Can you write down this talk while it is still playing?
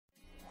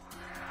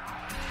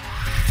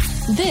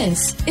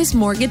This is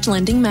Mortgage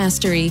Lending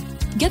Mastery.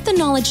 Get the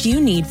knowledge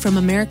you need from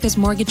America's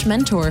Mortgage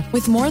Mentor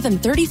with more than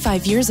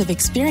 35 years of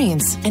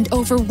experience and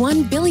over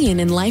 $1 billion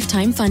in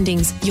lifetime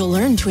fundings. You'll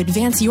learn to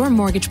advance your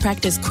mortgage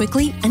practice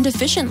quickly and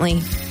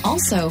efficiently.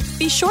 Also,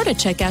 be sure to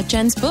check out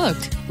Jen's book,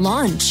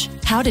 Launch: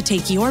 How to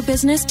Take Your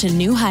Business to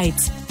New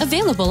Heights.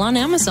 Available on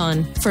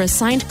Amazon. For a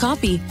signed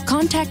copy,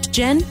 contact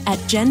Jen at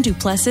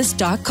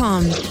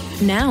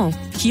jenduplessis.com. Now,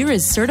 here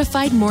is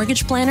certified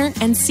mortgage planner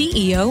and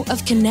CEO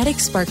of Kinetic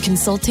Spark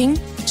Consulting,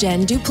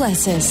 Jen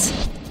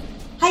Duplessis.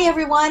 Hi,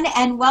 everyone,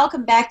 and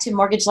welcome back to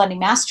Mortgage Lending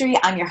Mastery.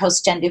 I'm your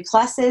host, Jen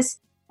Duplessis,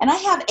 and I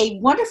have a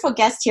wonderful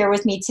guest here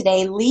with me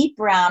today, Lee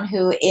Brown,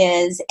 who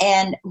is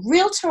an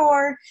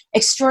realtor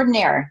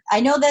extraordinaire. I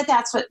know that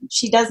that's what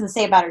she doesn't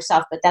say about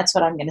herself, but that's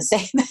what I'm going to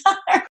say about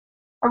her.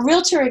 A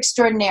realtor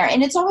extraordinaire.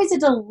 And it's always a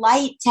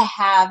delight to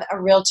have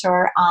a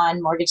realtor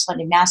on Mortgage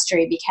Lending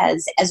Mastery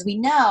because, as we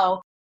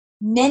know,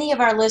 many of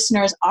our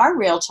listeners are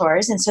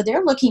realtors, and so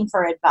they're looking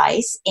for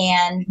advice.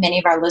 And many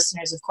of our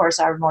listeners, of course,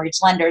 are mortgage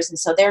lenders, and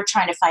so they're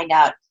trying to find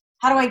out,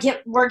 how do I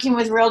get working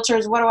with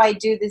realtors? What do I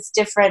do that's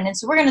different? And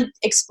so we're going to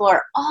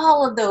explore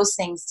all of those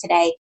things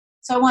today.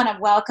 So I want to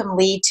welcome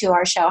Lee to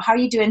our show. How are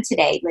you doing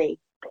today, Lee?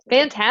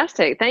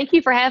 Fantastic. Thank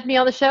you for having me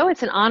on the show.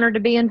 It's an honor to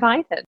be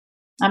invited.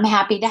 I'm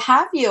happy to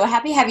have you.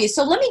 Happy to have you.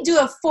 So let me do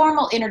a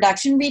formal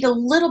introduction, read a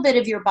little bit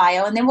of your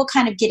bio, and then we'll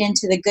kind of get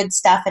into the good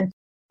stuff. And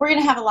we're going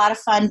to have a lot of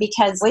fun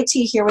because wait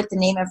till you hear what the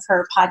name of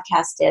her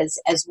podcast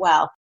is as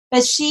well.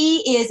 But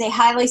she is a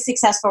highly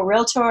successful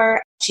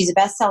realtor. She's a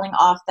best-selling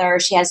author.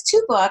 She has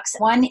 2 books.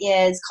 One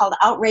is called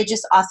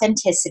Outrageous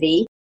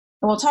Authenticity.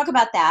 And we'll talk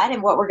about that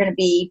and what we're going to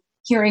be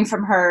hearing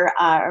from her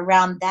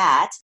around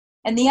that.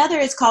 And the other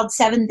is called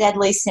 7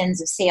 Deadly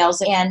Sins of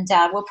Sales. And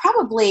we'll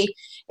probably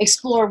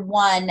explore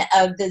one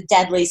of the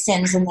deadly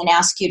sins and then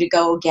ask you to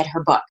go get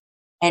her book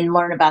and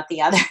learn about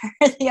the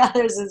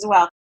others as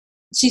well.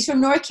 She's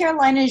from North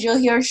Carolina, as you'll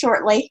hear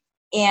shortly.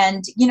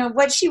 And, you know,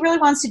 what she really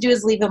wants to do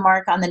is leave a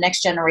mark on the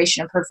next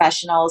generation of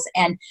professionals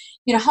and,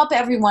 you know, help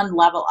everyone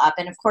level up.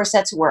 And, of course,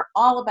 that's what we're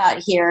all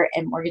about here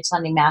at Mortgage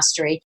Lending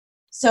Mastery.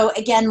 So,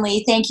 again,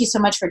 Lee, thank you so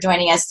much for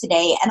joining us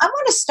today. And I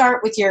want to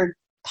start with your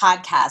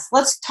podcast.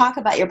 Let's talk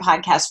about your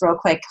podcast real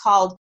quick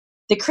called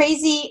The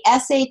Crazy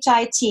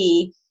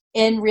SHIT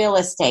in Real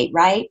Estate,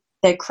 right?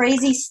 The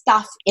Crazy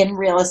Stuff in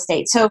Real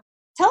Estate. So,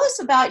 tell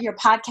us about your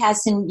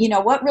podcast and, you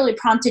know, what really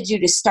prompted you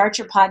to start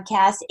your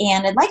podcast.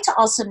 And I'd like to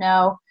also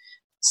know,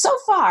 so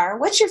far,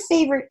 what's your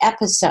favorite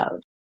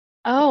episode?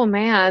 Oh,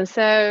 man.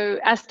 So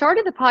I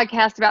started the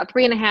podcast about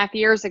 3.5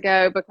 years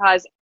ago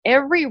because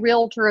every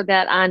realtor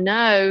that I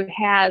know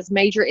has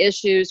major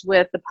issues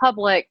with the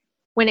public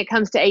when it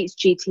comes to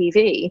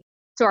HGTV.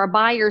 So our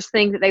buyers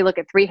think that they look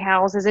at 3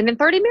 houses and in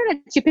 30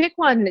 minutes you pick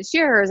one and it's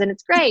yours and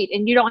it's great.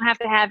 And you don't have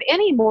to have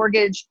any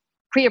mortgage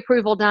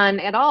pre-approval done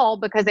at all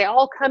because they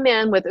all come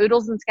in with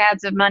oodles and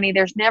scads of money.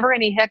 There's never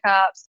any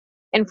hiccups.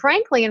 And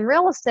frankly, in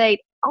real estate,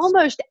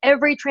 almost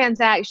every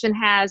transaction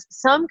has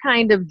some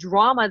kind of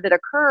drama that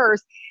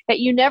occurs that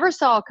you never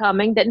saw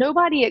coming, that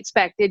nobody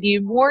expected.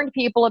 You warned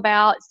people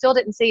about, still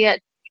didn't see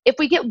it. If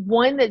we get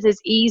one that's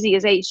as easy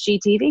as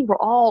HGTV, we're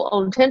all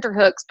on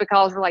tenterhooks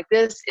because we're like,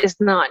 this is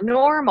not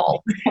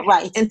normal.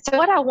 Right. And so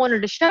what I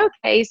wanted to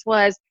showcase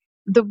was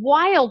the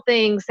wild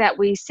things that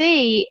we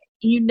see.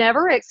 You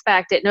never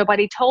expect it.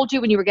 Nobody told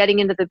you when you were getting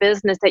into the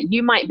business that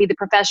you might be the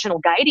professional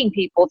guiding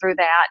people through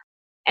that.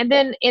 And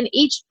then in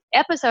each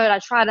episode, I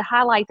try to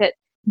highlight that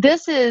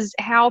this is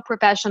how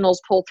professionals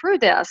pull through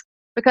this.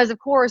 Because, of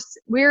course,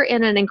 we're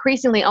in an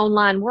increasingly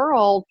online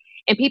world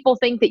and people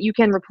think that you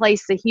can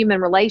replace the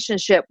human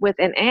relationship with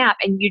an app,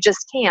 and you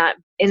just can't.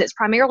 And it's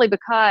primarily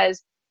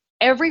because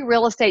every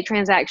real estate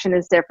transaction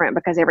is different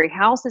because every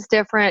house is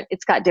different.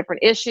 It's got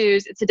different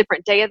issues. It's a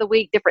different day of the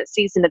week, different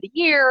season of the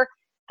year.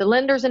 The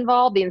lenders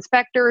involved, the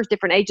inspectors,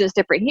 different agents,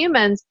 different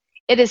humans.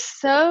 It is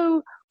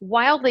so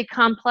wildly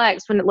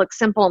complex when it looks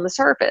simple on the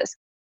surface.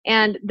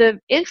 And the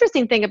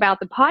interesting thing about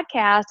the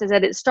podcast is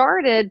that it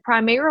started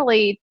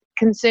primarily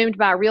consumed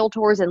by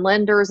realtors and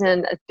lenders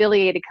and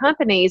affiliated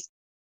companies.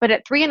 But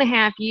at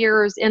 3.5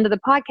 years into the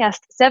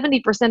podcast,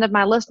 70% of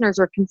my listeners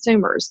are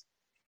consumers.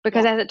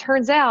 Because as it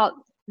turns out,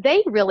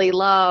 they really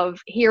love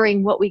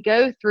hearing what we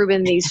go through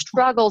in these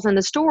struggles and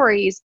the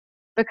stories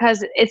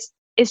because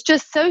it's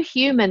just so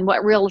human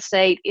what real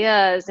estate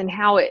is and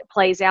how it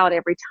plays out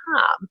every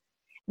time.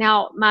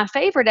 Now, my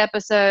favorite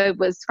episode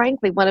was,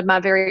 frankly, one of my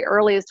very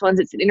earliest ones.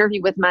 It's an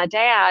interview with my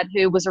dad,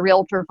 who was a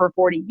realtor for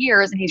 40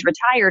 years, and he's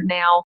retired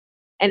now.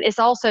 And it's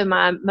also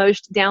my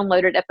most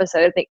downloaded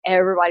episode. I think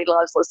everybody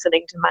loves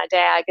listening to my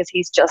dad because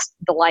he's just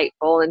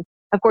delightful. And,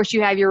 of course,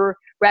 you have your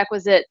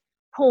requisite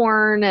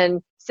porn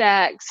and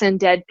sex and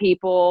dead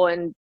people.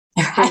 And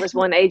there was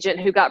one agent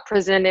who got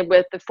presented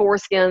with the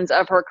foreskins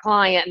of her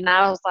client. And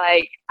I was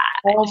like,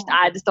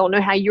 I just don't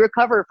know how you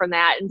recover from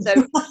that. And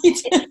so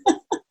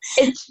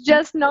it's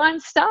just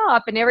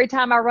nonstop. And every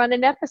time I run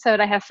an episode,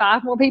 I have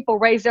 5 more people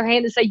raise their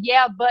hand and say,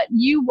 yeah, but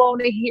you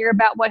want to hear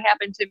about what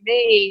happened to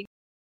me,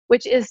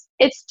 which is,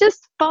 it's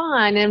just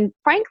fun. And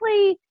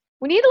frankly,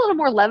 we need a little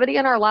more levity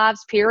in our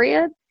lives,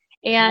 period.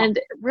 And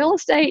real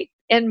estate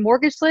and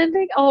mortgage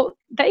lending,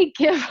 they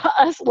give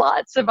us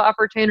lots of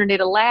opportunity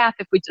to laugh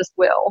if we just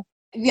will.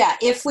 Yeah,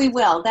 if we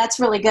will. That's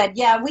really good.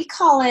 Yeah, we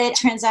call it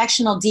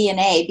transactional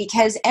DNA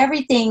because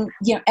everything,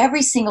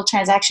 every single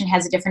transaction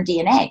has a different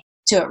DNA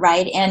to it,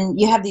 right? And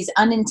you have these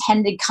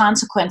unintended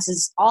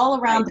consequences all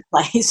around the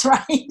place,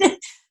 right?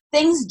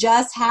 Things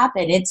just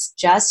happen. It's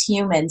just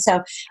human.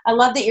 So I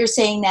love that you're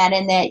saying that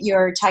and that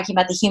you're talking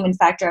about the human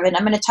factor of it. And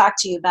I'm going to talk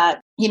to you about,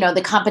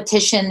 the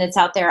competition that's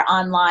out there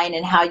online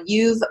and how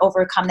you've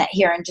overcome that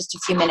here in just a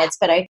few minutes.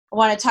 But I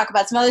want to talk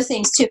about some other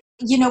things too.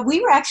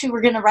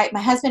 We're going to write,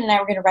 my husband and I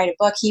were going to write a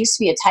book. He used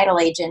to be a title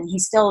agent.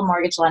 He's still a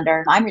mortgage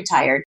lender. I'm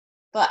retired.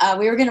 But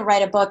we were going to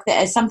write a book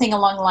that is something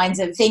along the lines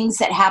of things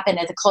that happen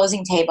at the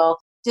closing table,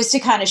 just to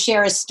kind of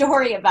share a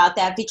story about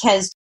that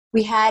because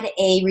we had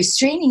a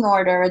restraining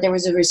order. There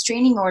was a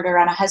restraining order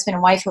on a husband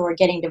and wife who were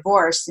getting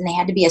divorced, and they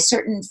had to be a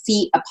certain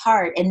feet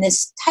apart. And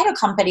this title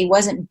company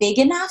wasn't big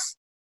enough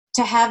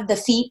to have the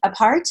feet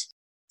apart.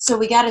 So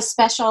we got a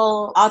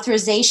special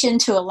authorization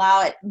to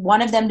allow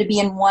one of them to be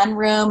in one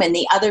room and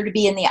the other to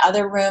be in the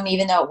other room,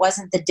 even though it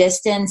wasn't the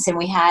distance.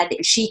 And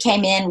she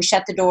came in, we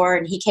shut the door,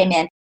 and he came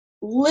in.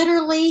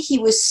 Literally, he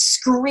was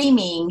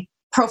screaming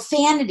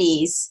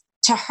profanities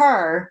to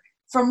her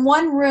from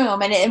one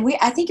room, and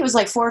I think it was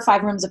like 4 or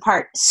 5 rooms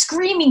apart,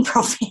 screaming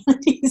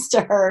profanities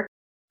to her,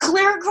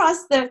 clear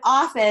across the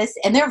office.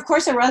 And there, of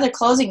course, there were other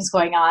closings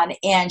going on,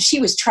 and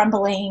she was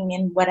trembling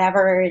and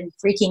whatever and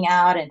freaking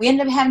out. And we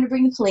ended up having to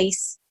bring the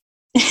police,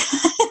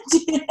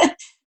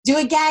 do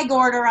a gag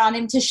order on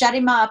him to shut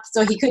him up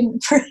so he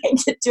couldn't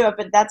to it.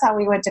 But that's how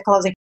we went to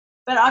closing.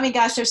 But oh my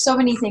gosh, there's so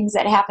many things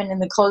that happen in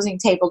the closing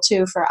table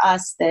too for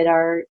us that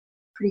are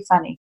pretty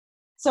funny.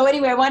 So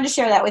anyway, I wanted to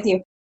share that with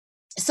you.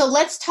 So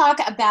let's talk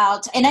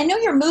about, and I know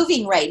you're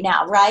moving right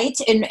now, right?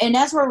 And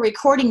as we're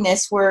recording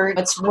this, we're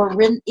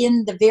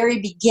in the very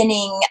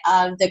beginning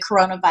of the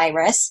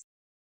coronavirus.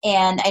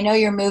 And I know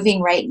you're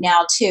moving right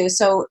now too.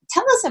 So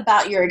tell us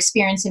about your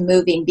experience in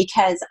moving,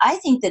 because I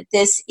think that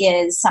this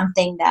is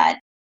something that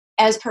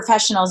as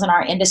professionals in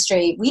our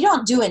industry, we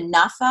don't do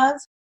enough of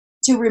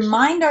to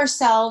remind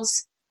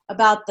ourselves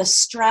about the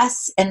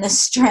stress and the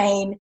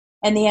strain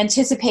and the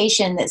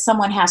anticipation that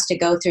someone has to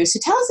go through. So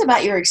tell us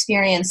about your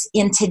experience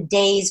in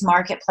today's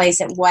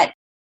marketplace and what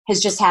has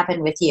just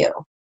happened with you.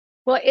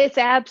 Well, it's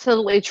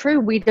absolutely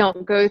true. We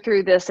don't go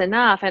through this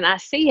enough. And I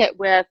see it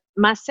with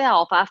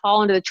myself. I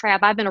fall into the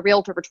trap. I've been a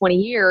realtor for 20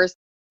 years.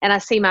 And I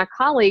see my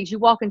colleagues, you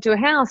walk into a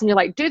house and you're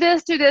like, do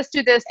this, and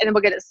then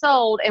we'll get it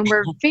sold. And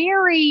we're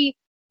very,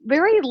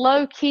 very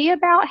low key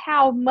about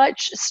how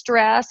much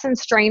stress and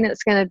strain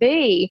it's going to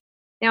be.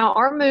 Now,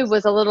 our move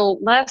was a little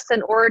less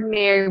than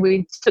ordinary.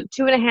 We took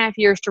 2.5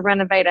 years to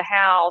renovate a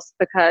house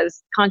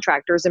because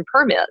contractors and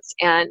permits.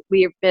 And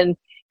we have been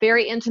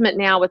very intimate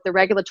now with the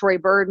regulatory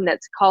burden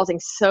that's causing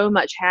so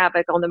much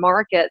havoc on the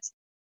markets.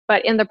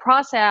 But in the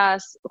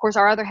process, of course,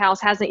 our other house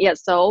hasn't yet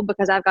sold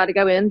because I've got to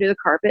go in and do the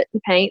carpet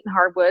and paint and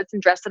hardwoods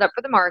and dress it up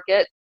for the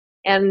market.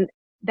 And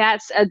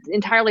that's an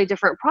entirely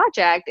different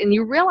project. And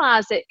you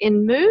realize that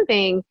in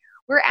moving,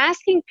 we're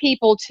asking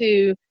people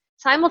to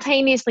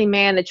simultaneously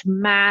manage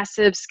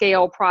massive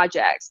scale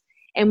projects.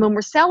 And when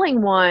we're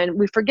selling one,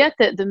 we forget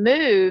that the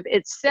move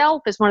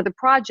itself is one of the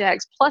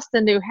projects, plus the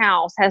new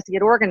house has to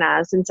get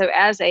organized. And so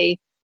as a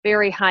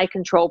very high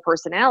control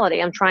personality,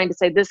 I'm trying to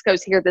say this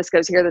goes here, this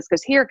goes here, this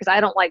goes here, because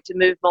I don't like to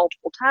move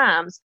multiple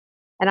times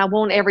and I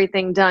want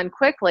everything done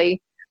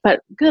quickly. But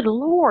good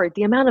Lord,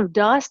 the amount of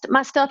dust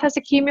my stuff has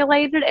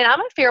accumulated, and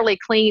I'm a fairly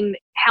clean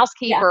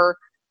housekeeper.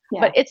 Yeah. Yeah.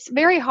 But it's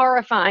very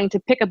horrifying to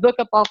pick a book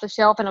up off the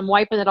shelf and I'm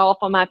wiping it off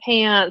on my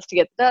pants to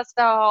get the dust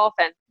off.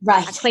 And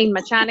I clean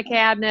my china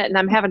cabinet and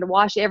I'm having to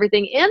wash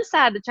everything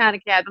inside the china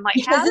cabinet. I'm like,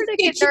 because how did it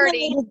get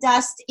dirty?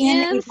 Dust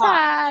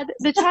inside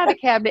the china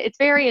cabinet. It's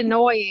very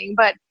annoying,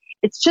 but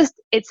it's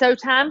so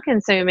time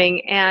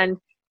consuming. And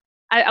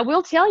I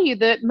will tell you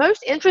the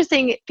most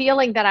interesting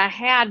feeling that I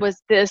had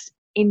was this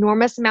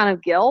enormous amount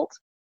of guilt.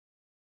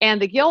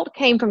 And the guilt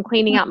came from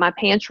cleaning out my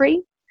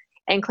pantry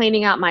and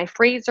cleaning out my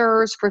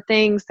freezers for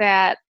things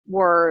that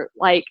were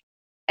like,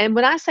 and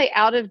when I say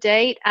out of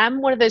date,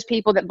 I'm one of those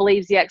people that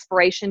believes the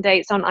expiration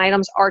dates on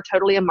items are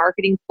totally a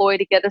marketing ploy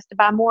to get us to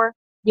buy more.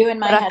 You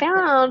and my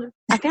husband.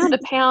 I found a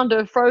pound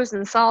of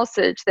frozen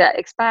sausage that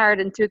expired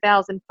in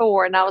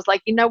 2004. And I was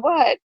like, you know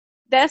what?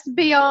 That's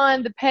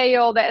beyond the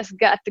pale. That's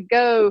got to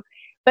go.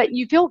 But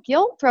you feel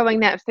guilt throwing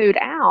that food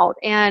out.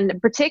 And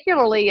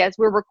particularly as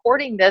we're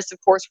recording this, of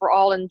course, we're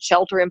all in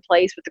shelter in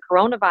place with the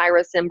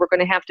coronavirus, and we're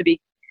going to have to be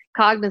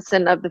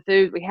cognizant of the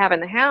food we have in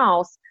the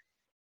house.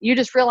 You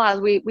just realize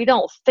we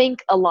don't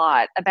think a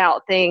lot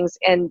about things,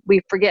 and we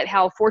forget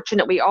how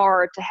fortunate we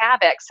are to have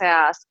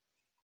excess.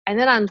 And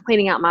then I'm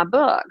cleaning out my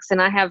books,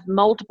 and I have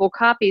multiple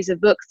copies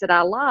of books that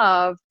I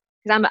love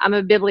because I'm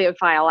a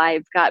bibliophile.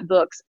 I've got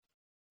books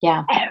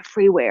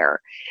everywhere.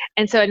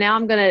 And so now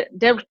I'm going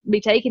to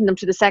be taking them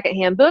to the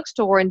secondhand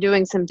bookstore and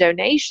doing some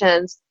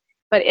donations.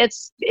 But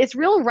it's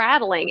real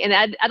rattling. And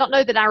I don't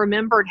know that I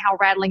remembered how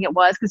rattling it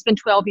was because it's been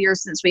 12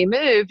 years since we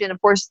moved. And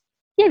of course,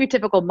 you have your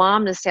typical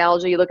mom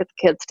nostalgia. You look at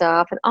the kid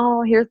stuff and,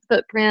 oh, here's the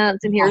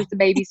footprints and here's the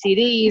baby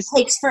CDs. It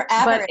takes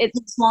forever. It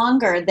takes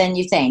longer than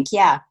you think.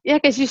 Yeah. Yeah,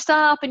 because you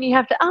stop and you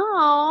have to,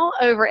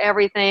 over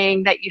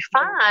everything that you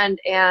find.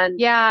 And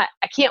yeah,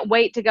 I can't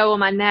wait to go on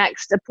my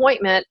next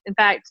appointment. In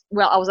fact,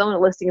 I was on a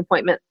listing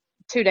appointment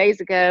 2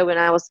 days ago and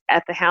I was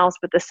at the house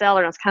with the seller.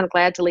 And I was kind of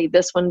glad to leave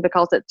this one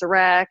because it's a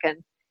wreck. And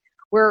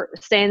we're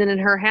standing in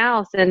her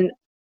house and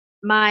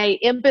my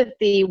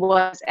empathy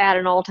was at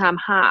an all-time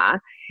high.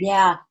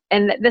 Yeah.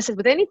 And this is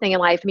with anything in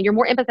life. I mean, you're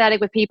more empathetic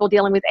with people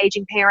dealing with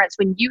aging parents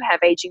when you have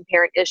aging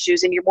parent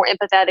issues, and you're more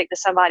empathetic to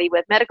somebody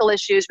with medical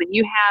issues when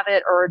you have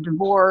it, or a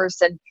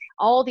divorce, and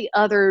all the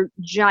other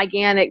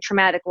gigantic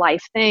traumatic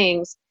life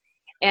things.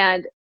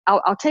 And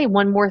I'll tell you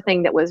one more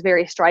thing that was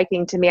very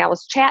striking to me. I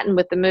was chatting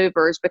with the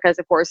movers because,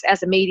 of course,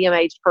 as a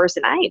medium-aged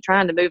person, I ain't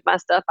trying to move my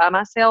stuff by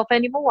myself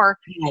anymore.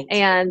 Right.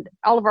 And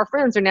all of our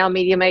friends are now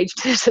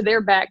medium-aged too, so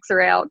their backs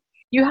are out.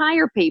 You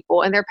hire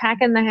people and they're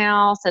packing the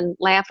house and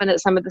laughing at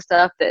some of the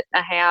stuff that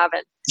I have.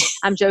 And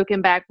I'm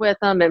joking back with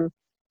them and,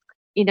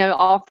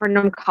 offering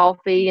them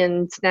coffee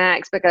and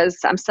snacks because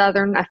I'm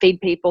Southern. I feed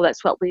people.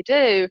 That's what we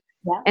do.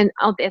 Yeah. And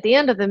at the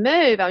end of the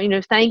move,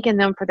 I'm, thanking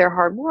them for their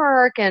hard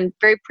work and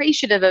very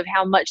appreciative of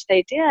how much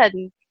they did.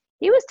 And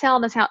he was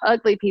telling us how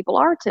ugly people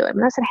are to him.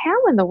 And I said,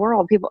 how in the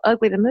world are people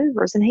ugly to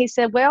movers? And he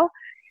said, well,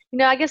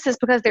 I guess it's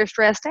because they're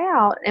stressed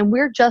out and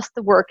we're just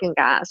the working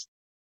guys.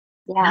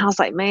 Yeah. And I was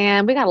like,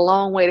 man, we got a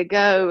long way to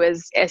go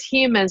as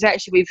humans.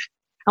 Actually,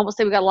 I won't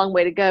say we got a long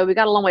way to go. We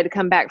got a long way to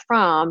come back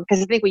from,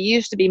 because I think we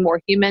used to be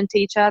more human to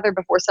each other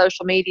before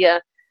social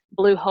media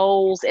blew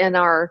holes in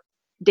our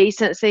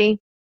decency.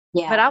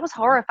 Yeah. But I was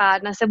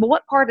horrified. And I said, well,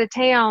 what part of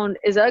town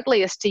is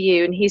ugliest to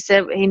you? And he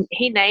said,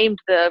 he named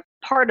the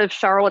part of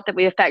Charlotte that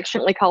we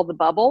affectionately call the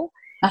bubble.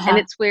 Uh-huh. And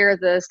it's where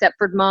the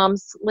Stepford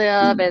moms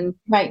live and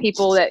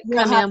people that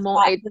come in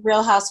want the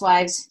Real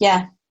Housewives.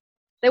 Yeah.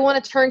 They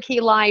want a turnkey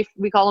life.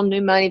 We call them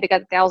new money. They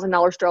got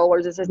 $1,000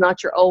 strollers. This is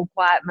not your old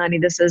quiet money.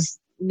 This is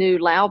new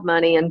loud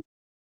money. And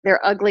they're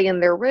ugly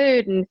and they're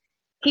rude. And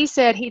he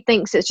said he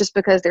thinks it's just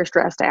because they're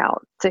stressed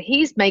out. So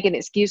he's making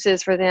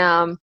excuses for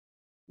them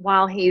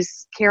while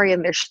he's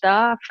carrying their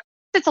stuff.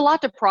 It's a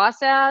lot to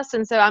process.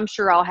 And so I'm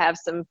sure I'll have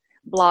some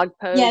blog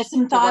posts. Yeah,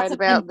 some thoughts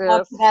about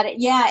it.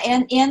 Yeah,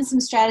 and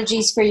some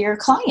strategies for your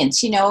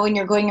clients. When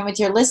you're going in with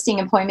your listing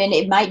appointment,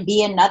 it might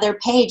be another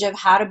page of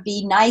how to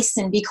be nice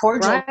and be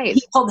cordial to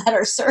people that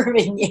are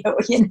serving you.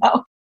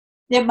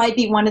 It might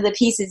be one of the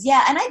pieces.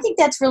 Yeah, and I think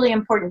that's really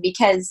important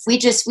because we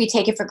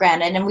take it for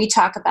granted, and we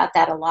talk about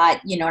that a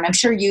lot. And I'm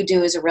sure you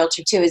do as a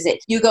realtor too. Is that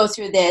you go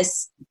through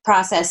this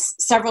process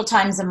several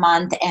times a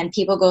month, and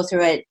people go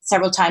through it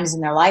several times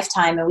in their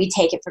lifetime, and we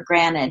take it for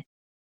granted.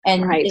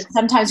 And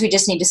sometimes we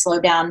just need to slow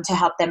down to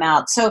help them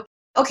out. So,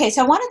 okay,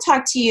 so I want to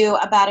talk to you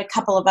about a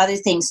couple of other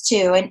things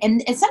too.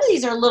 And some of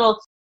these are a little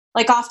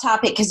off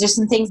topic because there's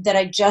some things that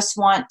I just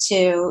want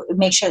to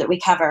make sure that we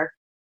cover.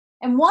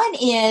 And one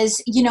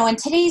is, in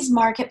today's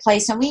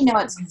marketplace, and we know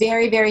it's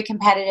very, very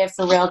competitive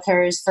for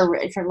realtors,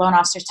 for loan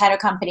officers, title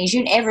companies,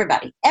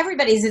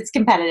 everybody's it's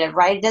competitive,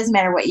 right? It doesn't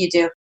matter what you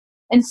do.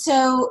 And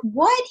so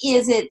what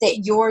is it that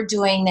you're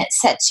doing that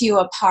sets you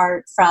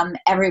apart from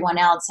everyone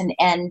else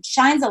and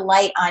shines a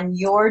light on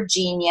your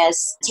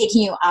genius,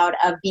 taking you out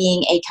of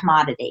being a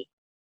commodity?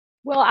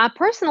 Well, I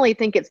personally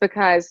think it's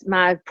because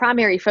my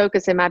primary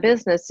focus in my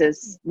business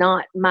is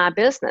not my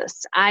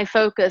business. I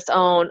focus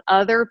on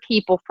other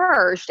people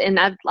first. And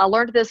I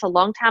learned this a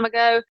long time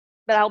ago.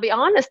 But I'll be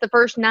honest, the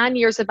first 9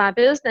 years of my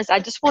business,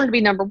 I just wanted to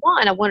be number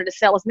one. I wanted to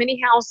sell as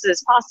many houses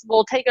as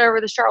possible, take over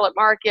the Charlotte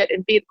market,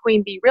 and be the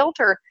queen bee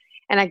realtor.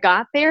 And I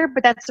got there,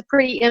 but that's a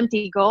pretty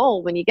empty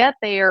goal when you get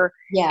there.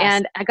 Yes.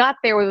 And I got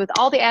there with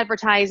all the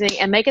advertising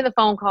and making the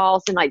phone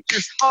calls and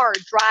just hard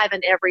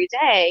driving every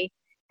day.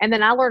 And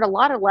then I learned a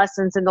lot of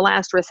lessons in the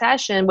last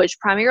recession, which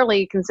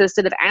primarily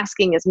consisted of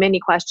asking as many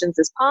questions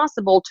as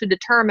possible to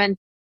determine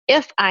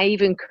if I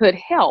even could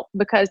help.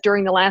 Because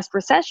during the last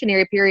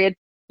recessionary period,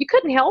 you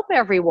couldn't help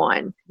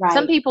everyone. Right.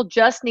 Some people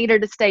just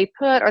needed to stay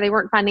put or they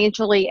weren't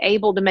financially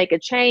able to make a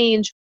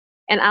change.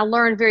 And I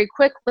learned very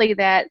quickly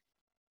that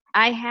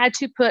I had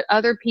to put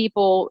other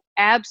people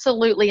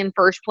absolutely in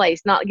first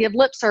place, not give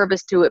lip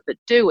service to it, but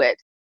do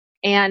it.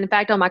 And in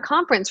fact, on my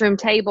conference room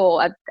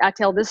table, I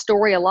tell this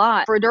story a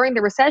lot. During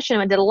the recession,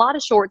 I did a lot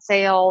of short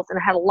sales and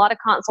I had a lot of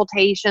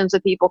consultations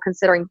with people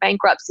considering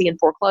bankruptcy and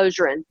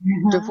foreclosure and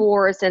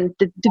divorce and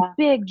the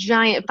big,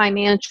 giant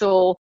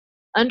financial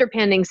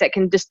underpinnings that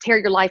can just tear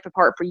your life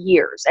apart for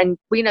years. And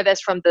we know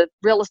this from the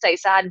real estate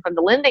side and from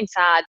the lending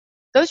side.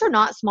 Those are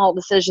not small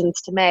decisions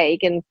to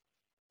make. And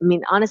I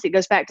mean, honestly, it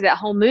goes back to that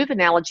whole move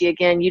analogy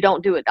again. You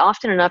don't do it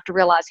often enough to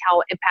realize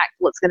how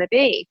impactful it's going to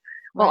be.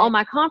 Well, on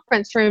my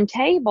conference room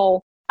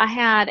table, I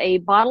had a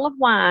bottle of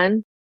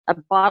wine, a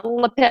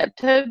bottle of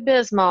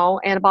Pepto-Bismol,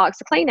 and a box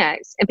of Kleenex.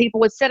 And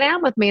people would sit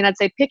down with me and I'd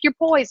say, pick your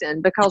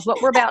poison because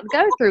what we're about to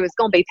go through is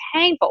going to be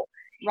painful.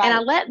 Right. And I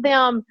let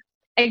them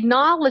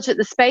acknowledge that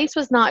the space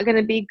was not going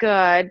to be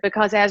good,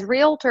 because as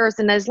realtors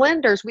and as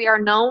lenders, we are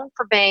known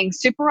for being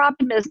super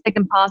optimistic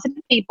and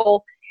positive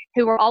people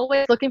who are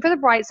always looking for the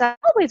bright side.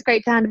 Always a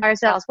great time to buy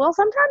ourselves. Well,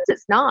 sometimes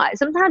it's not.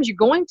 Sometimes you're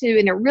going to,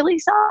 and it really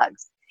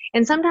sucks.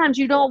 And sometimes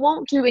you don't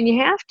want to, and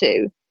you have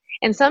to.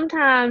 And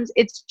sometimes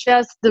it's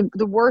just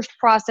the worst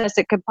process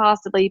it could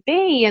possibly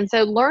be. And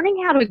so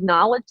learning how to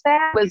acknowledge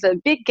that was a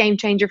big game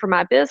changer for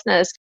my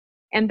business.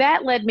 And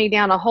that led me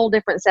down a whole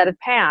different set of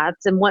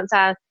paths. And once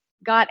I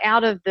got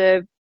out of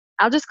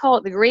I'll just call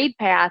it the greed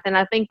path. And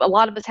I think a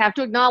lot of us have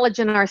to acknowledge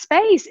in our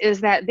space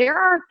is that there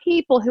are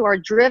people who are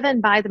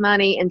driven by the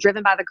money and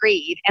driven by the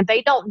greed, and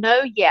they don't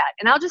know yet.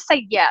 And I'll just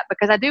say yet,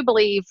 because I do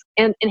believe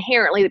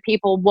inherently that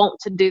people want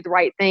to do the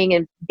right thing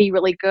and be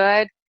really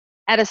good.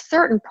 At a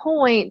certain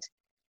point,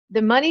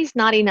 the money's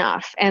not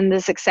enough and the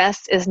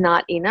success is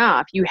not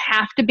enough. You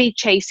have to be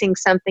chasing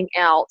something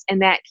else,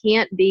 and that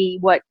can't be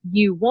what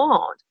you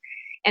want.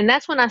 And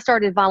that's when I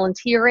started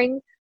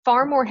volunteering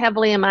far more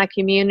heavily in my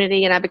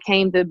community, and I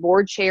became the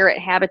board chair at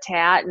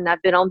Habitat, and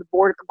I've been on the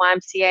board at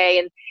the YMCA,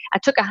 and I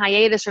took a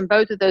hiatus from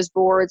both of those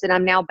boards, and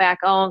I'm now back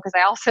on because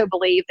I also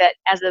believe that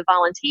as a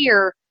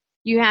volunteer,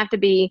 you have to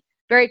be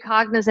very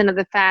cognizant of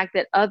the fact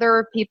that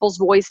other people's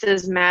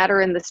voices matter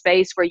in the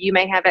space where you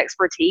may have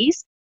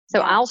expertise.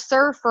 So I'll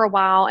serve for a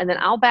while, and then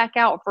I'll back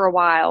out for a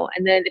while,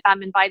 and then if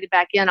I'm invited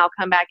back in, I'll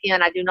come back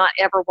in. I do not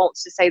ever want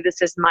to say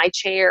this is my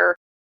chair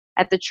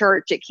at the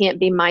church. It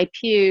can't be my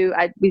pew.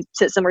 We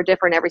sit somewhere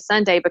different every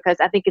Sunday because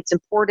I think it's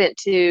important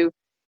to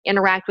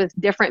interact with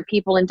different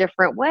people in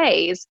different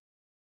ways.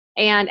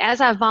 And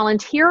as I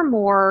volunteer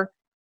more,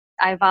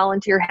 I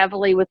volunteer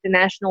heavily with the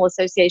National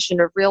Association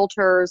of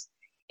Realtors,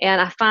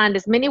 and I find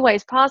as many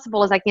ways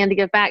possible as I can to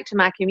give back to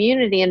my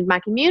community. And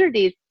my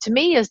community, to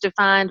me, is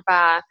defined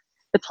by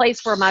the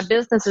place where my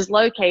business is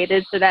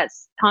located. So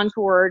that's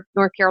Concord,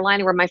 North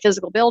Carolina, where my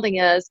physical building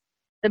is.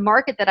 The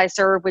market that I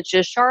serve, which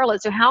is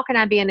Charlotte. So how can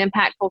I be an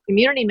impactful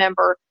community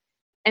member?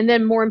 And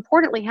then more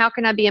importantly, how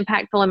can I be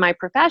impactful in my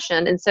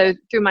profession? And so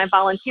through my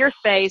volunteer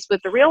space with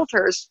the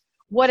realtors,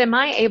 what am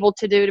I able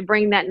to do to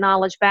bring that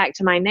knowledge back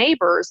to my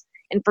neighbors?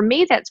 And for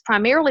me, that's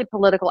primarily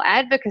political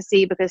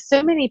advocacy, because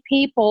so many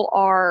people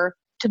are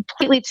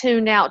completely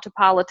tuned out to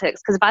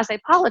politics. Because if I say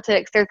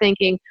politics, they're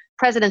thinking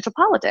presidential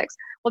politics.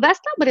 Well,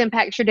 that's not what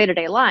impacts your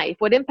day-to-day life.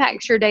 What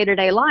impacts your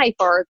day-to-day life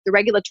are the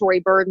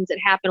regulatory burdens that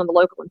happen on the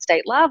local and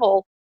state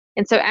level.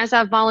 And so as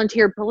I've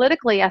volunteered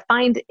politically, I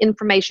find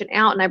information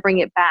out and I bring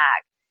it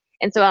back.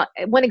 And so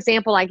one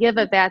example I give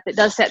of that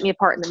does set me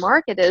apart in the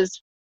market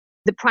is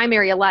the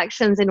primary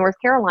elections in North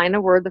Carolina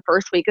were the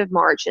first week of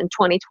March in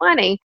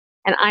 2020.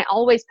 And I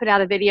always put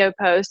out a video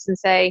post and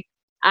say,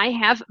 I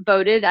have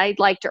voted. I'd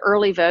like to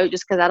early vote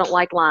just because I don't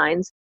like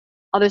lines.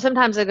 Although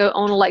sometimes I go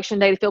on election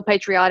day to feel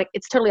patriotic.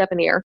 It's totally up in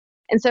the air.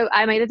 And so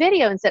I made a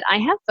video and said, I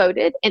have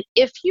voted. And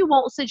if you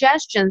want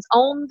suggestions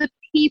on the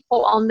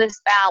people on this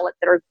ballot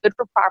that are good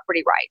for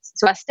property rights.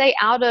 So I stay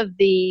out of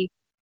the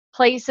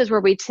places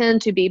where we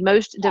tend to be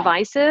most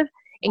divisive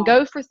and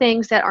go for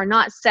things that are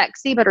not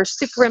sexy but are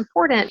super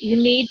important. You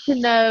need to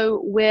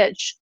know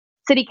which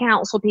city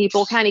council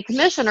people, county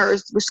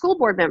commissioners, or school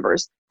board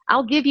members.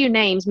 I'll give you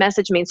names,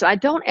 message me. So I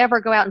don't ever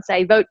go out and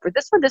say, vote for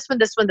this one, this one,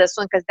 this one, this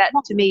one, because that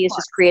to me is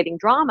just creating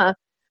drama.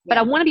 But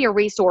I want to be a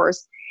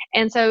resource.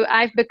 And so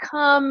I've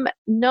become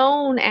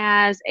known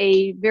as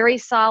a very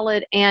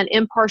solid and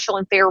impartial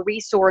and fair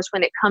resource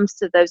when it comes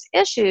to those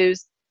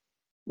issues,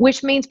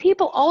 which means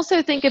people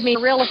also think of me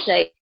in real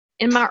estate.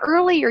 In my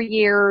earlier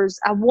years,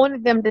 I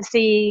wanted them to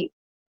see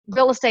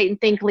real estate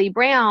and think Lee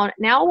Brown.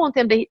 Now I want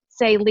them to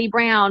say Lee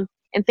Brown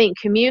and think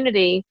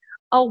community.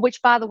 Oh,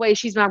 which, by the way,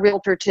 she's my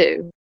realtor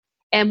too.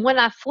 And when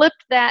I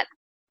flipped that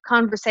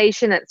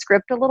conversation, that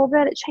script a little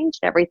bit, it changed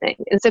everything.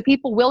 And so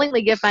people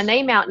willingly give my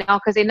name out now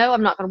because they know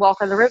I'm not going to walk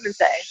on the road and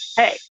say,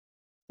 hey,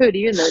 who do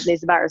you know that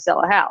needs to buy or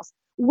sell a house?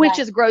 Which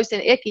is gross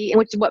and icky, and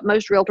which is what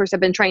most realtors have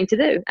been trained to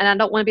do. And I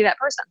don't want to be that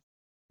person.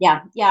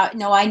 Yeah.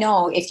 No, I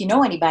know if you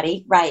know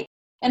anybody, right.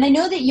 And I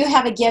know that you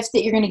have a gift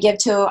that you're going to give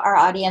to our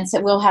audience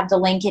that we'll have the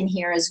link in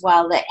here as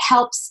well that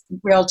helps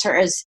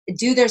realtors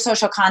do their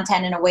social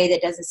content in a way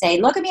that doesn't say,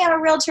 look at me, I'm a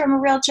realtor,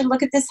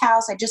 look at this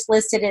house, I just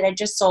listed it, I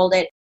just sold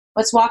it.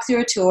 Let's walk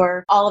through a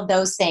tour, all of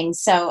those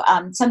things. So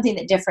something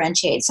that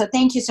differentiates. So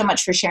thank you so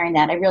much for sharing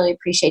that. I really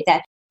appreciate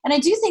that. And I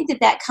do think that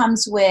that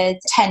comes with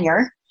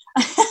tenure.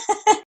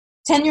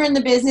 Tenure in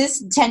the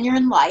business, tenure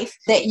in life,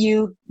 that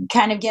you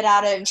kind of get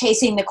out of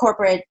chasing the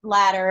corporate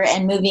ladder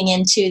and moving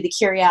into the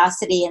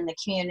curiosity in the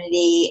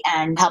community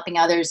and helping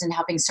others and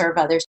helping serve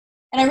others.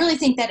 And I really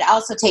think that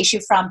also takes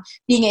you from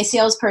being a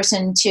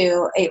salesperson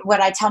to what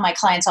I tell my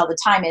clients all the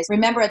time is,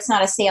 remember, it's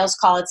not a sales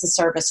call, it's a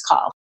service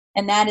call.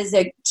 And that is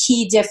a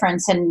key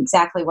difference in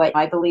exactly what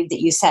I believe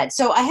that you said.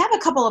 So I have a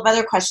couple of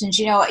other questions.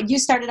 You know, you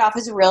started off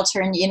as a realtor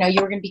and, you know,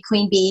 you were going to be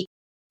queen bee.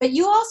 But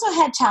you also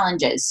had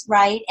challenges,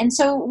 right? And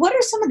so what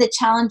are some of the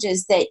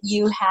challenges that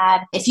you had,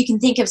 if you can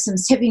think of some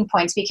tipping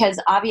points? Because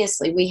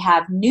obviously we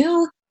have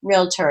new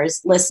realtors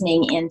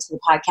listening into the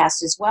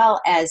podcast as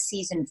well as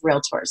seasoned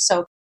realtors.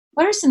 So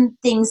What are some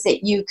things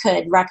that you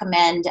could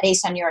recommend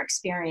based on your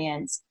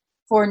experience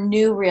for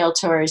new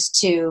realtors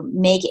to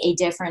make a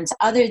difference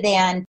other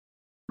than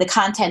the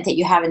content that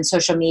you have in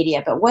social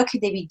media? But what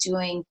could they be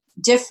doing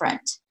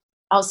different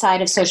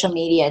outside of social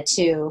media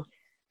to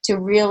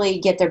really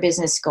get their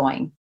business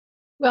going?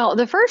 Well,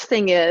 the first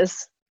thing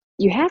is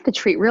you have to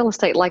treat real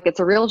estate like it's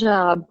a real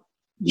job.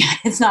 Yeah,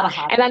 it's not a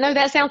hobby. And I know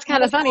that sounds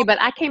kind of funny,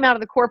 but I came out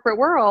of the corporate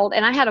world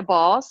and I had a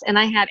boss and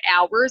I had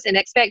hours and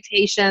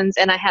expectations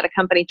and I had a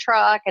company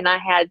truck and I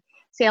had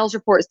sales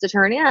reports to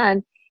turn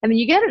in. And then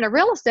you get into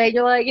real estate,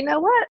 you're like, you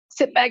know what?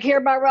 Sit back here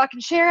by rocking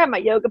chair, have my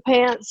yoga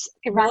pants,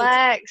 can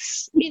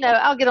relax.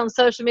 I'll get on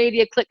social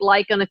media, click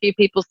like on a few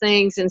people's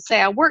things and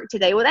say I work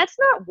today. Well, that's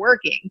not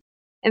working.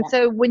 And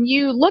so when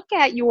you look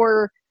at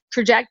your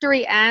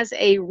trajectory as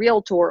a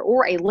realtor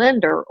or a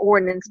lender or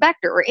an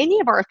inspector or any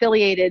of our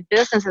affiliated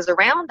businesses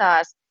around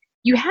us,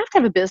 you have to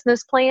have a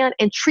business plan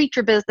and treat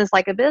your business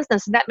like a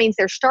business. And that means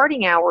there's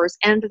starting hours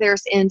and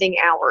there's ending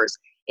hours.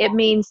 It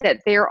means that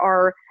there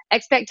are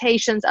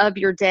expectations of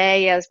your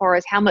day as far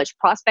as how much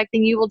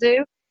prospecting you will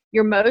do.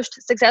 Your most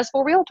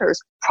successful realtors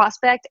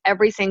prospect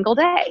every single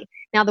day.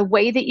 Now, the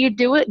way that you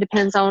do it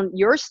depends on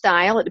your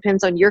style. It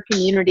depends on your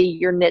community,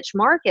 your niche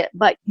market,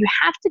 but you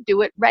have to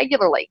do it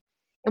regularly.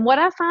 And what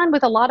I find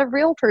with a lot of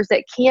realtors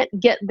that can't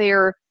get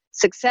their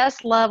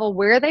success level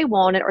where they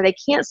want it, or they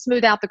can't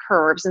smooth out the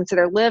curves, and so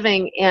they're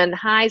living in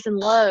highs and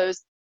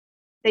lows,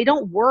 they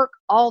don't work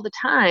all the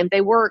time. They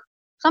work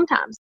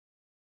sometimes.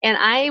 And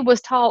I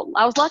was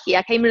lucky.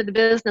 I came into the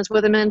business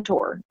with a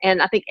mentor.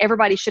 And I think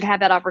everybody should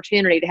have that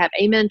opportunity to have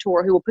a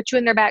mentor who will put you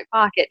in their back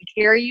pocket and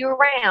carry you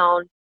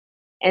around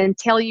and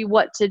tell you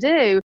what to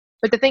do.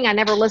 But the thing I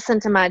never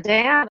listened to my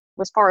dad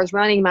as far as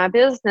running my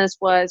business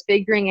was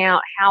figuring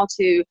out how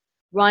to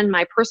run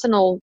my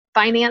personal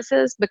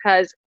finances,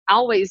 because I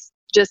always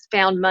just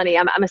found money.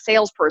 I'm a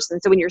salesperson.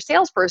 So when you're a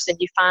salesperson,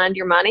 you find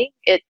your money.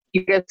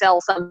 You go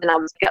sell something. I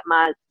was get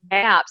my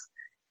apps.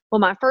 Well,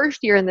 my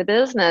first year in the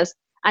business,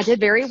 I did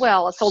very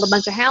well. I sold a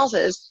bunch of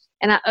houses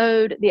and I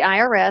owed the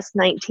IRS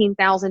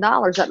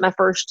 $19,000 at my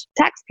first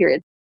tax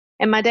period.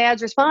 And my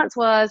dad's response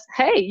was,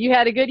 "Hey, you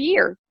had a good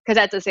year," because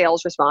that's a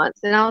sales response.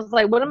 And I was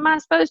like, "What am I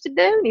supposed to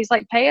do?" And he's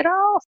like, "Pay it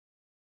off."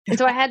 And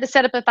so I had to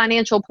set up a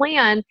financial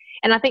plan.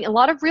 And I think a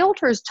lot of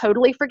realtors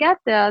totally forget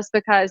this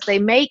because they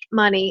make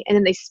money and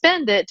then they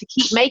spend it to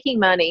keep making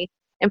money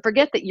and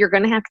forget that you're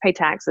going to have to pay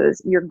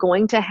taxes. You're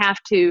going to have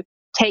to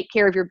take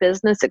care of your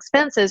business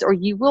expenses or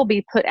you will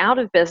be put out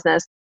of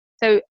business.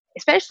 So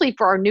especially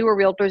for our newer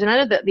realtors, and I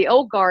know that the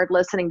old guard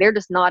listening, they're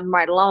just nodding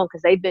right along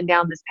because they've been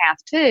down this path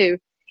too.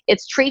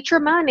 It's treat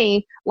your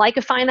money like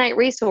a finite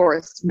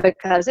resource,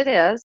 because it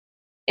is,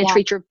 and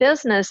treat your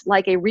business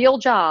like a real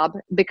job,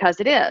 because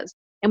it is.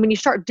 And when you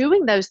start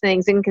doing those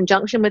things in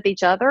conjunction with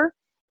each other,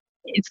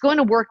 it's going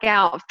to work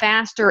out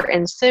faster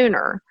and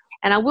sooner.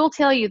 And I will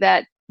tell you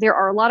that there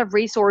are a lot of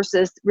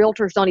resources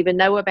realtors don't even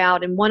know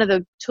about. And one of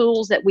the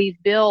tools that we've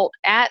built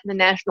at the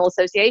National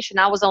Association,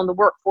 I was on the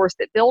workforce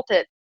that built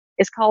it,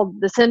 is called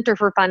the Center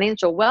for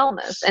Financial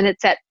Wellness. And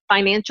it's at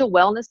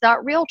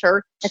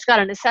financialwellness.realtor. It's got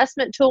an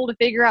assessment tool to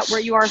figure out where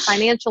you are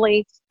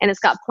financially, and it's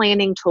got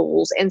planning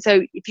tools. And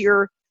so if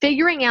you're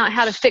figuring out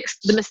how to fix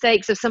the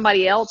mistakes of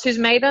somebody else who's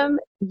made them,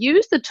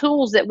 use the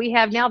tools that we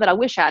have now that I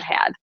wish I'd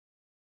had.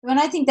 And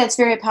I think that's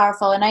very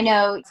powerful. And I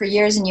know for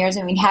years and years,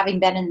 having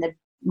been in the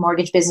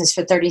mortgage business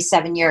for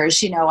 37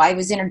 years, I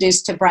was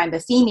introduced to Brian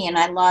Buffini, and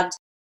I loved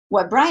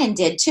what Brian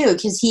did too,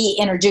 because he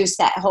introduced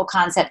that whole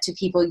concept to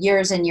people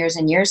years and years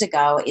and years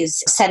ago,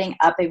 is setting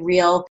up a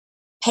real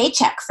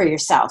paycheck for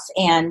yourself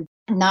and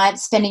not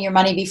spending your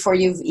money before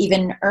you've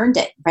even earned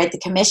it, right? The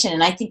commission.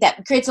 And I think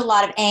that creates a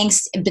lot of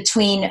angst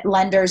between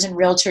lenders and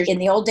realtors in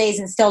the old days,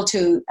 and still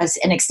to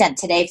an extent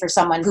today, for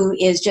someone who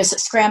is just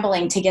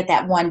scrambling to get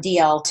that one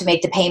deal to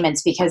make the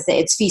payments because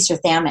it's feast or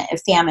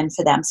famine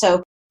for them.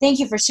 So thank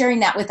you for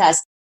sharing that with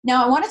us.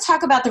 Now I want to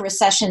talk about the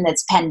recession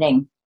that's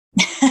pending,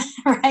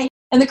 right?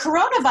 And the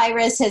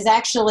coronavirus has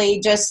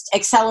actually just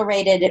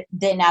accelerated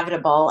the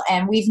inevitable.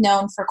 And we've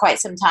known for quite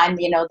some time,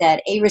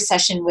 that a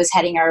recession was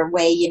heading our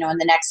way, in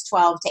the next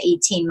 12 to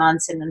 18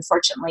 months. And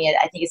unfortunately,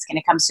 I think it's going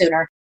to come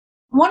sooner.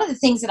 One of the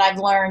things that I've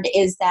learned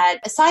is that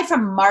aside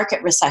from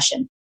market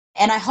recession,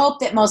 and I hope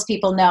that most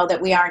people know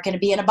that we aren't going to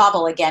be in a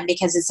bubble again,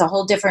 because it's a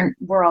whole different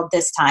world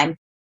this time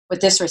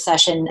with this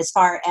recession as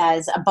far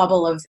as a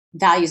bubble of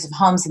values of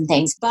homes and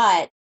things.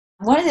 But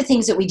one of the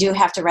things that we do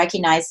have to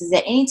recognize is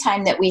that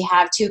anytime that we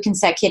have 2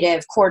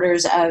 consecutive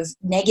quarters of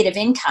negative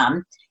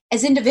income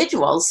as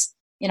individuals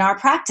in our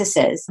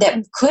practices,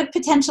 that could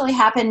potentially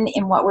happen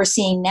in what we're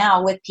seeing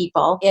now with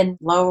people in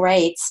low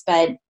rates,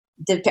 but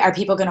are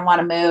people going to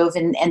want to move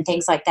and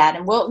things like that?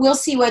 And we'll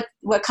see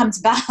what comes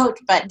about,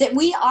 but that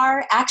we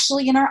are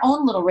actually in our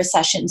own little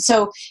recession.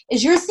 So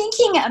as you're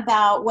thinking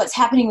about what's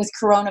happening with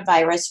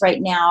coronavirus right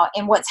now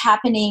and what's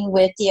happening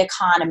with the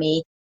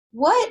economy,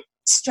 what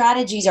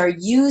strategies are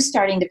you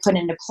starting to put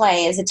into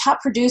play as a top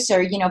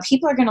producer?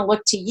 People are going to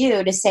look to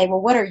you to say,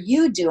 well, what are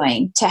you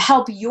doing to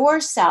help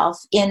yourself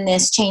in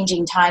this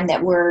changing time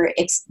that we're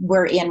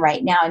in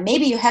right now? And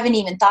maybe you haven't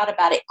even thought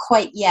about it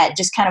quite yet,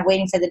 just kind of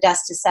waiting for the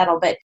dust to settle.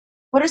 But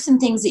what are some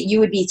things that you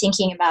would be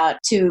thinking about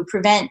to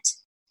prevent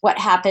what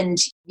happened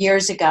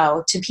years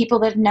ago to people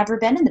that have never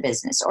been in the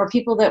business, or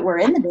people that were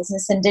in the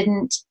business and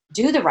didn't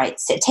take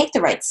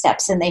the right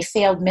steps, and they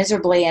failed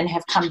miserably and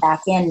have come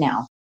back in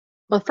now?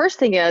 Well, the first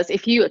thing is,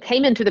 if you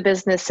came into the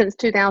business since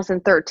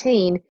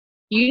 2013,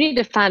 you need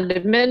to find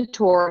a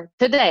mentor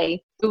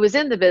today who was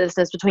in the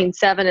business between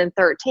 7 and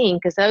 13,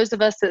 because those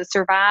of us that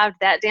survived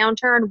that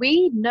downturn,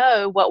 we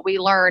know what we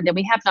learned and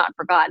we have not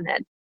forgotten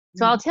it.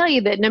 So I'll tell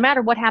you that no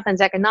matter what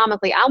happens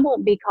economically, I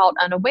won't be caught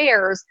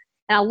unawares.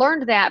 And I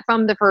learned that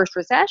from the first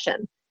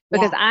recession,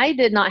 because I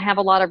did not have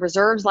a lot of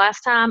reserves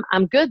last time.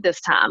 I'm good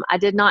this time. I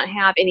did not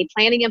have any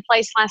planning in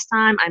place last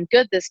time. I'm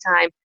good this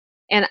time.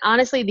 And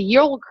honestly, the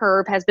yield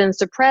curve has been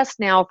suppressed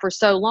now for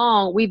so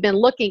long. We've been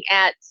looking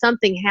at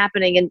something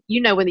happening. And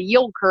when the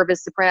yield curve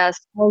is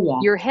suppressed,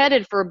 you're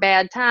headed for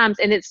bad times.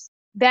 And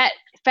that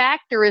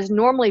factor is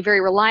normally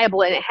very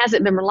reliable, and it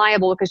hasn't been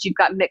reliable because you've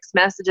got mixed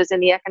messages in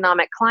the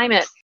economic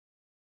climate.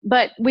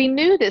 But we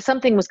knew that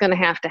something was going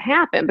to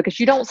happen, because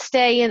you don't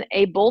stay in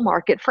a bull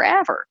market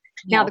forever.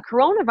 Now, the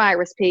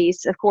coronavirus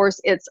piece, of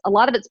course, a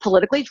lot of it's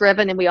politically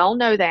driven, and we all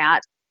know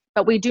that.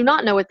 But we do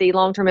not know what the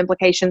long-term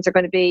implications are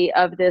going to be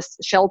of this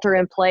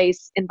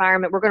shelter-in-place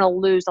environment. We're going to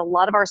lose a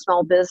lot of our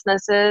small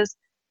businesses,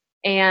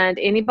 and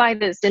anybody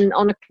that's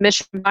on a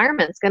commission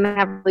environment is going to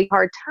have a really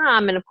hard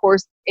time. And of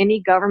course,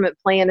 any government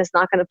plan is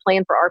not going to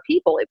plan for our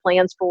people. It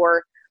plans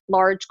for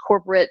large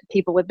corporate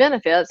people with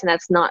benefits, and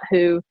that's not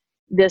who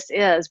this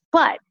is.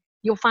 But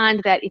you'll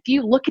find that if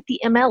you look at the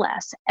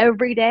MLS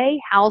every day,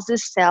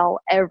 houses sell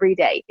every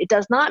day. It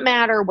does not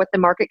matter what the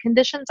market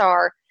conditions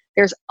are.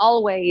 There's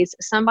always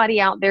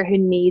somebody out there who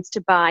needs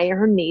to buy or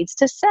who needs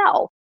to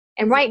sell.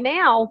 And right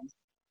now,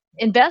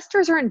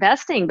 investors are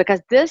investing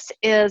because this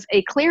is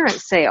a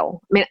clearance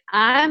sale. I mean,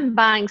 I'm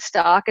buying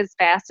stock as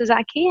fast as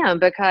I can,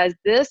 because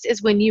this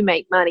is when you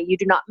make money. You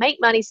do not make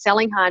money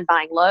selling high and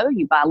buying low.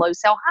 You buy low,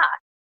 sell high.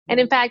 And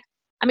in fact,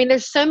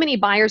 there's so many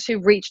buyers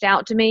who've reached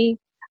out to me.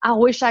 I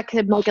wish I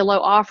could make a low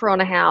offer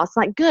on a house.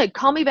 Like, good,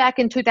 call me back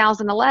in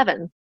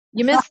 2011.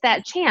 You missed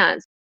that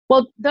chance.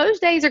 Well, those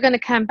days are going to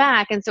come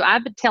back. And so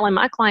I've been telling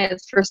my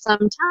clients for some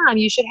time,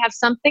 you should have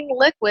something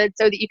liquid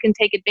so that you can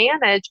take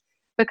advantage,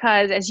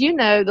 because as you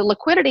know, the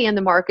liquidity in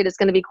the market is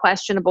going to be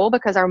questionable,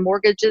 because our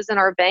mortgages and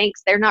our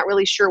banks, they're not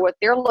really sure what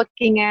they're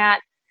looking at.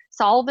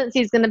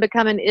 Solvency is going to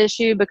become an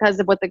issue because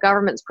of what the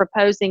government's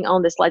proposing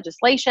on this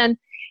legislation.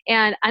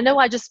 And I know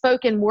I just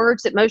spoke in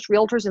words that most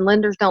realtors and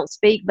lenders don't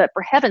speak, but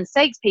for heaven's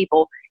sakes,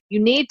 people, you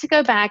need to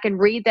go back and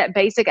read that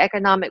basic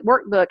economic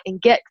workbook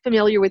and get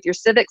familiar with your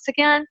civics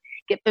again.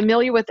 Get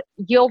familiar with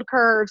yield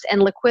curves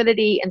and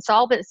liquidity and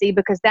solvency,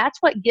 because that's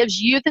what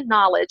gives you the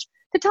knowledge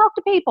to talk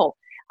to people.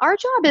 Our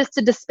job is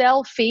to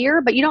dispel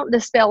fear, but you don't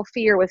dispel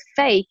fear with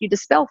faith. You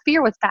dispel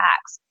fear with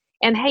facts.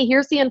 And hey,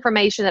 here's the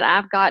information that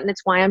I've got, and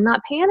it's why I'm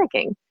not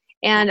panicking.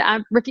 And I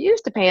refuse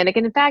to panic.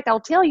 And in fact, I'll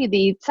tell you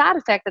the side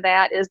effect of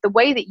that is the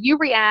way that you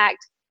react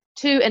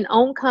to an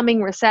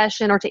oncoming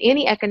recession or to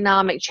any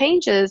economic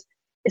changes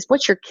is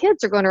what your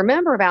kids are going to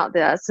remember about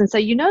this. And so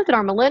you know that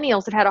our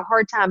millennials have had a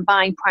hard time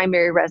buying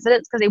primary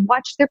residence because they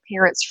watched their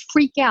parents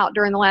freak out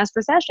during the last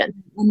recession.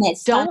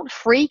 Don't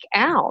freak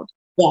out.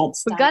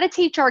 We've got to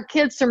teach our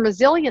kids some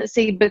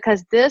resiliency,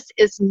 because this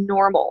is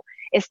normal.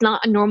 It's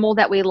not a normal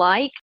that we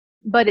like,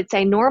 but it's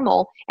a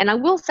normal. And I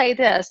will say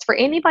this, for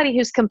anybody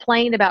who's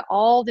complained about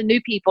all the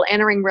new people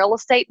entering real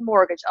estate and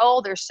mortgage,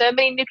 there's so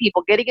many new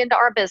people getting into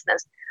our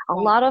business. A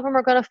lot of them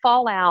are going to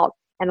fall out,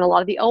 and a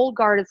lot of the old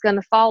guard is going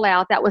to fall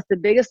out. That was the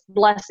biggest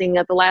blessing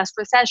of the last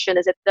recession,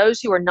 is that those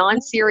who are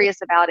non-serious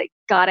about it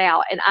got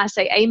out. And I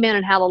say amen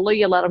and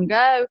hallelujah, let them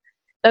go.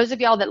 Those of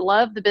y'all that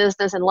love the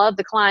business and love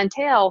the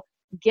clientele,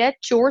 get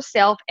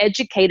yourself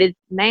educated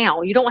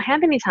now. You don't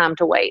have any time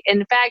to wait.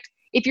 And in fact,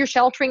 if you're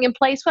sheltering in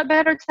place, what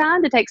better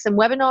time to take some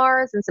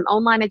webinars and some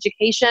online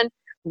education,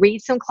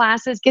 read some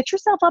classes, get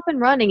yourself up and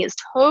running. It's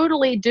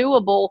totally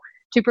doable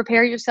to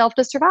prepare yourself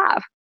to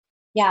survive.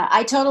 Yeah,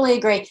 I totally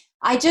agree.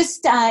 I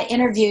just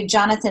interviewed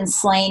Jonathan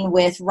Slane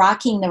with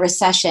Rocking the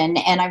Recession,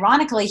 and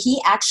ironically,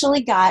 he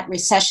actually got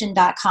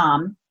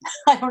recession.com.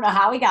 I don't know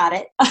how he got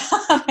it,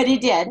 but he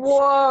did.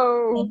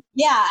 Whoa.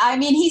 Yeah,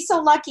 he's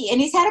so lucky,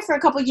 and he's had it for a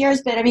couple of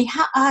years, but I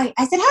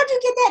said, how'd you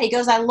get that? He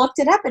goes, I looked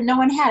it up and no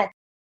one had it.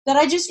 But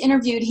I just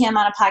interviewed him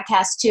on a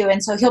podcast too,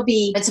 and so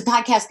it's a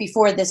podcast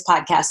before this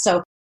podcast,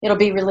 so it'll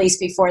be released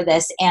before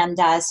this. And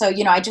so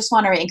I just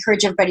want to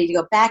encourage everybody to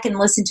go back and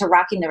listen to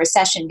Rocking the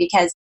Recession,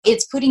 because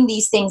it's putting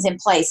these things in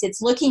place.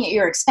 It's looking at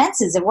your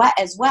expenses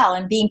as well,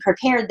 and being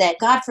prepared that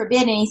God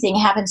forbid anything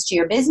happens to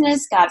your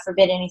business, God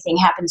forbid anything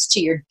happens to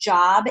your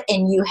job,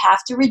 and you have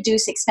to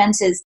reduce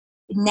expenses.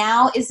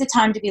 Now is the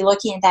time to be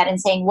looking at that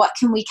and saying, what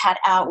can we cut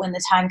out when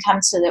the time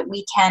comes so that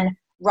we can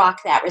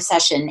rock that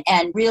recession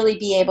and really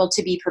be able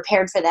to be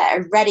prepared for that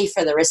or ready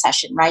for the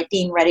recession, right?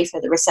 Being ready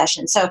for the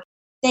recession. So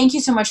thank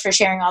you so much for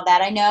sharing all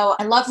that. I know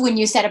I love when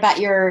you said about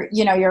your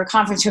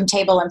conference room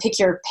table and pick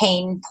your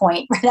pain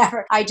point,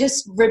 whatever. I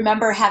just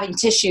remember having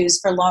tissues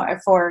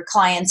for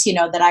clients,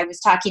 that I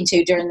was talking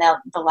to during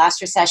the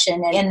last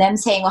recession and them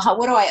saying, well,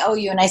 what do I owe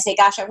you? And I say,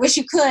 gosh, I wish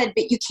you could,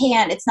 but you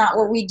can't. It's not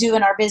what we do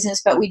in our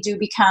business, but we do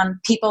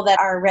become people that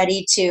are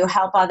ready to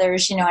help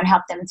others, and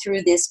help them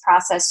through this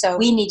process. So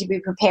we need to be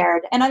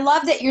prepared. And I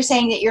love that you're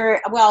saying that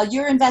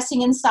you're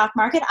investing in the stock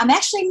market. I'm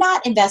actually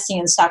not investing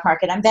in the stock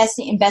market. I'm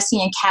investing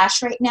in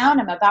cash right now,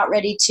 and I'm about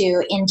ready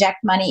to inject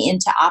money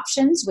into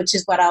options, which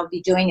is what I'll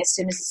be doing as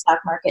soon as the stock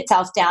market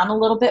sells down a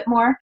little bit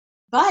more.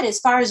 But as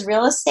far as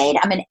real estate,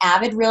 I'm an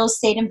avid real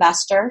estate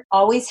investor.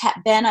 Always have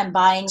been. I'm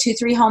buying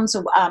 2-3 homes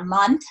a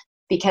month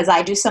because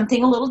I do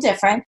something a little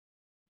different.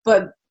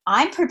 But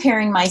I'm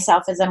preparing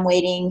myself as I'm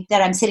waiting,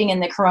 that I'm sitting in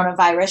the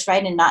coronavirus,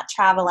 right, and not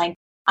traveling.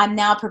 I'm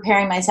now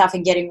preparing myself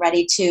and getting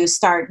ready to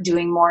start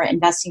doing more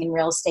investing in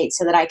real estate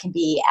so that I can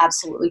be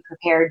absolutely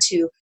prepared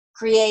to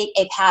create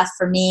a path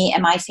for me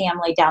and my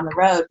family down the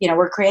road.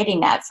 We're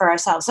creating that for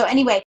ourselves. So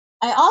anyway,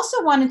 I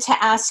also wanted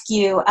to ask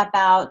you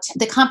about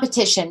the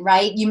competition,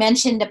 right? You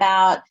mentioned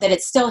about that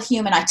it's still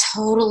human. I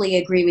totally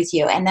agree with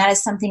you. And that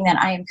is something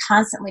that I am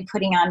constantly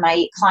putting on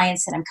my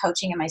clients that I'm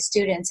coaching and my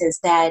students is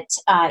that,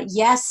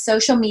 yes,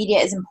 social media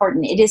is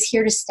important. It is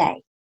here to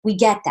stay. We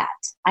get that.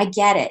 I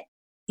get it.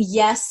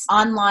 Yes,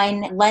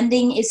 online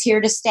lending is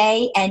here to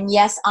stay. And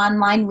yes,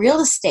 online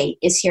real estate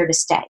is here to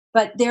stay.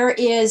 But there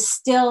is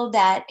still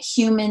that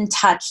human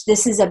touch.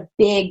 This is a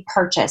big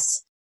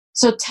purchase.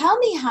 So tell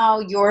me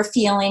how you're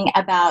feeling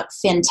about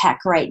fintech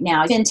right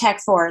now. Fintech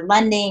for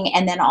lending,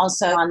 and then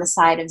also on the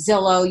side of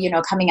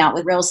Zillow, coming out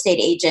with real estate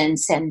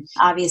agents, and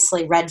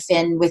obviously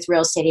Redfin with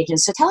real estate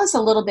agents. So tell us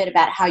a little bit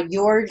about how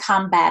you're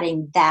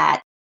combating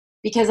that,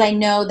 because I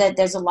know that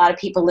there's a lot of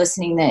people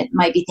listening that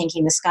might be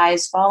thinking the sky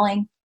is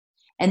falling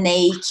and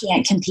they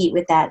can't compete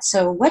with that.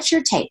 So what's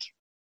your take?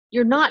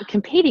 You're not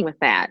competing with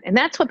that. And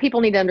that's what people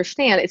need to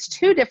understand. It's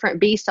two different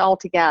beasts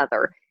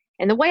altogether.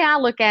 And the way I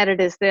look at it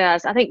is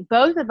this: I think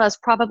both of us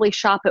probably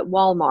shop at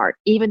Walmart,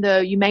 even though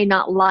you may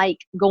not like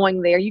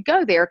going there. You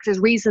go there because there's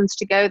reasons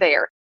to go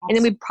there. And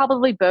then we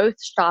probably both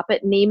shop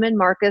at Neiman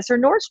Marcus or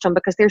Nordstrom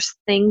because there's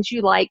things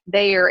you like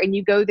there and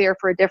you go there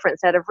for a different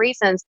set of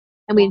reasons.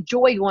 And we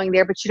enjoy going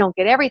there, but you don't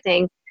get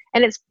everything.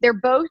 And they're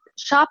both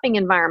shopping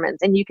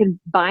environments, and you can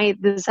buy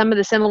some of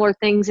the similar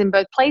things in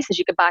both places.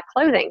 You could buy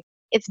clothing.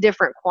 It's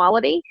different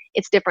quality,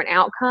 it's different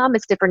outcome,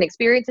 it's different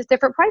experience, it's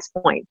different price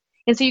point.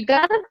 And so you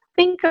got to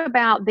think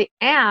about the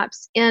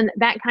apps in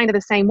that kind of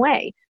the same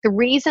way. The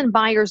reason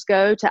buyers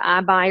go to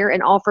iBuyer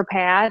and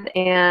OfferPad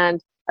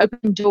and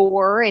Open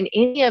Door and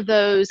any of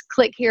those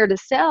click here to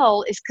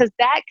sell is because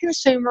that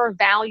consumer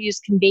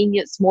values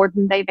convenience more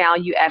than they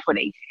value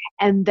equity.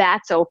 And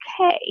that's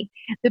okay.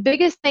 The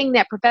biggest thing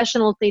that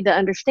professionals need to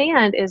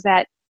understand is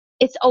that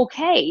it's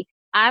okay.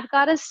 I've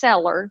got a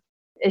seller.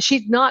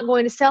 She's not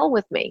going to sell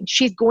with me.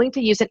 She's going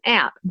to use an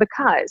app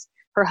because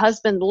her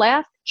husband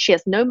left. She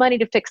has no money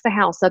to fix the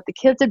house up. The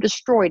kids have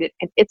destroyed it,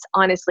 and it's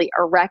honestly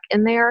a wreck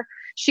in there.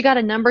 She got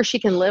a number she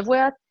can live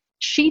with.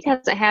 She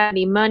doesn't have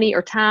any money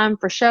or time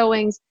for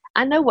showings.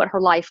 I know what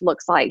her life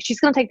looks like. She's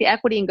going to take the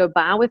equity and go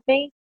buy with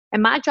me.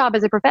 And my job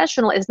as a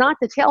professional is not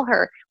to tell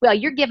her, well,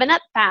 you're giving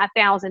up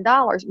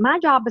 $5,000. My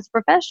job as a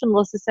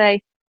professional is to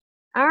say,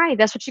 all right,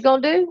 that's what you're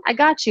going to do? I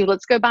got you.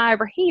 Let's go buy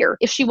over here.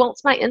 If she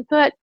wants my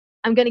input,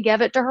 I'm going to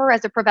give it to her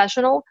as a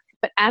professional.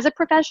 But as a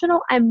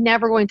professional, I'm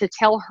never going to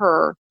tell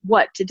her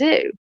what to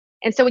do.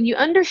 And so when you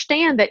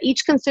understand that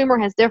each consumer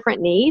has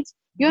different needs,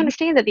 you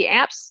understand that the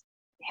apps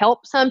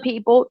help some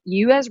people.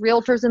 You as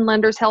realtors and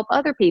lenders help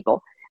other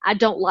people. I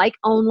don't like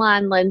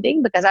online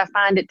lending because I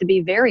find it to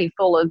be very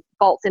full of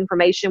false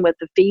information with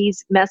the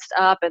fees messed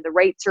up and the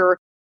rates are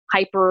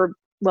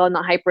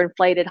not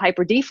hyperinflated,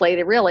 hyper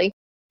deflated really.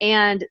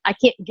 And I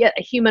can't get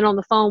a human on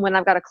the phone when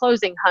I've got a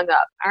closing hung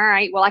up. All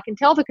right, well, I can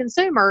tell the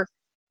consumer,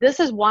 this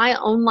is why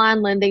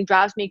online lending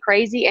drives me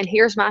crazy. And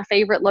here's my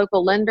favorite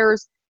local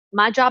lenders.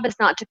 My job is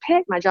not to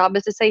pick. My job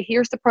is to say,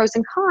 here's the pros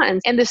and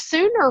cons. And the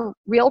sooner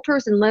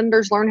realtors and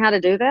lenders learn how to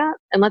do that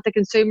and let the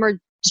consumer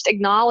just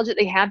acknowledge that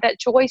they have that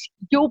choice,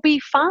 you'll be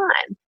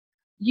fine.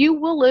 You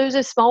will lose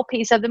a small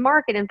piece of the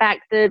market. In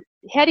fact, the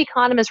head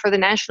economist for the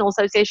National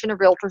Association of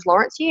Realtors,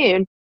 Lawrence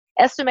Yun,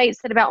 estimates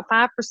that about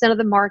 5% of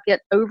the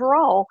market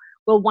overall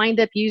will wind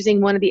up using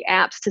one of the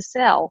apps to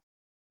sell.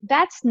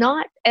 That's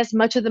not as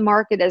much of the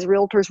market as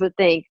realtors would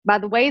think. By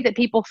the way that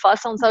people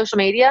fuss on social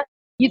media,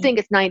 you think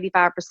it's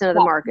 95% of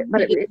the market,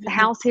 but it's a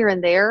house here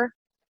and there,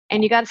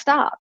 and you got to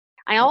stop.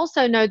 I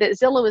also know that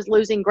Zillow is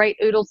losing great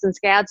oodles and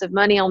scads of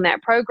money on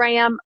that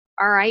program.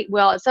 All right,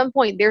 well, at some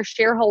point, their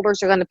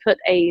shareholders are going to put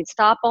a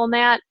stop on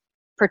that,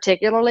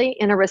 particularly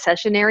in a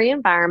recessionary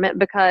environment,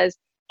 because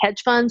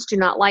hedge funds do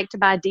not like to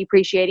buy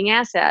depreciating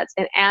assets.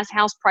 And as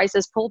house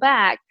prices pull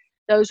back,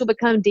 those will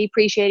become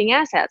depreciating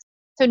assets.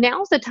 So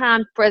now's the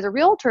time for as a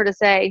realtor to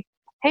say,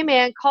 hey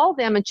man, call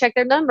them and check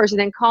their numbers and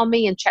then call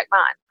me and check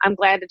mine. I'm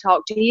glad to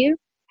talk to you.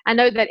 I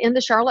know that in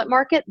the Charlotte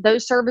market,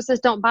 those services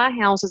don't buy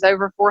houses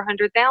over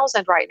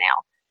 400,000 right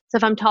now. So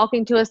if I'm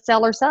talking to a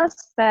seller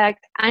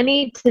suspect, I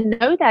need to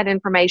know that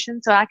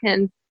information so I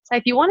can say,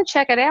 if you want to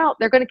check it out,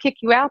 they're going to kick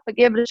you out, but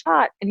give it a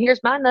shot. And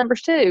here's my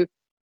numbers too.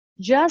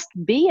 Just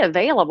be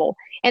available.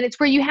 And it's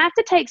where you have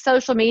to take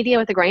social media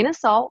with a grain of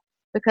salt,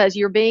 because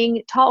you're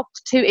being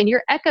talked to in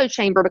your echo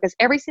chamber, because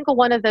every single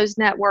one of those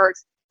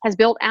networks has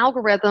built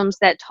algorithms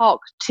that talk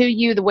to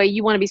you the way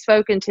you want to be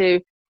spoken to.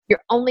 You're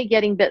only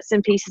getting bits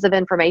and pieces of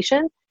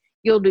information.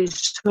 You'll do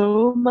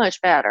so much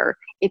better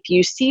if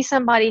you see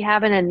somebody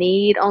having a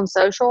need on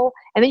social,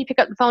 and then you pick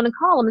up the phone and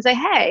call them and say,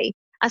 hey,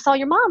 I saw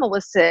your mama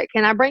was sick.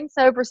 Can I bring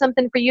over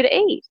something for you to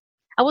eat?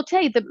 I will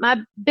tell you that my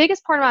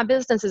biggest part of my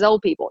business is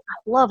old people.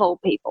 I love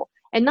old people.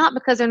 And not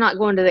because they're not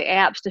going to the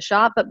apps to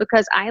shop, but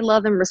because I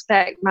love and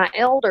respect my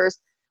elders.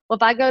 Well,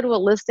 if I go to a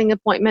listing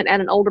appointment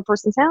at an older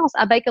person's house,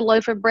 I bake a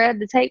loaf of bread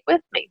to take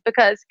with me,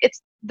 because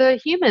it's the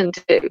human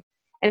too.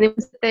 And then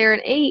we sit there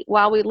and eat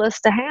while we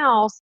list a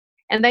house.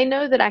 And they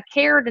know that I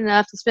cared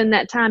enough to spend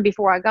that time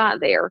before I got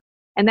there.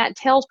 And that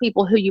tells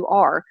people who you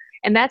are.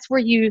 And that's where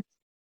you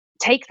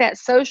take that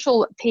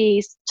social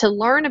piece to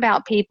learn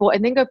about people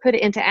and then go put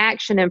it into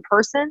action in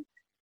person,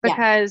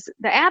 because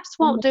the apps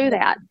won't do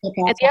that.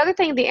 And the other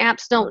thing the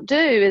apps don't do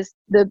is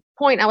the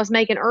point I was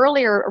making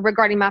earlier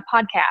regarding my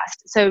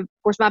podcast. So, of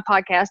course, my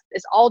podcast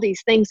is all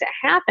these things that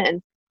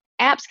happen.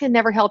 Apps can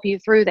never help you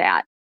through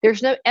that.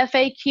 There's no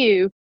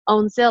FAQ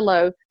on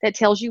Zillow that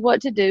tells you what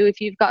to do if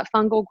you've got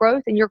fungal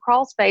growth in your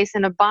crawl space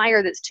and a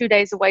buyer that's 2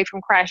 days away from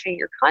crashing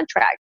your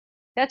contract.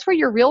 That's where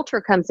your realtor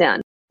comes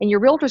in. And your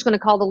realtor is going to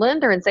call the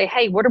lender and say,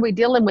 hey, what are we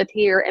dealing with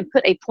here? And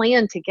put a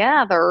plan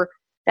together.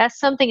 That's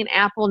something an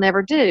app will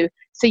never do.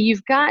 So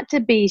you've got to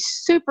be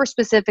super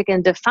specific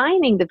in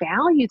defining the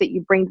value that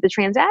you bring to the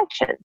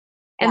transaction.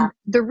 And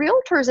the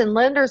realtors and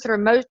lenders that are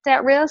most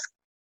at risk,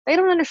 they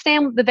don't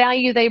understand the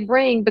value they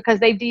bring because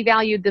they've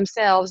devalued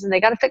themselves, and they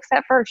got to fix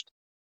that first.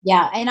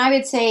 Yeah. And I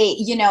would say,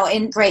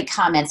 in great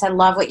comments, I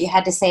love what you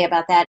had to say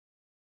about that.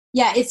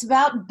 Yeah, it's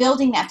about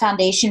building that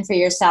foundation for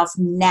yourself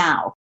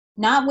now,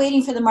 not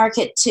waiting for the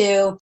market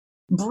to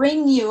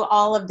bring you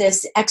all of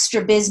this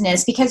extra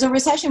business, because a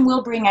recession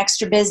will bring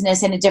extra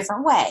business in a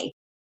different way.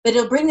 But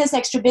it'll bring this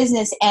extra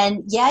business,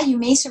 and you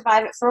may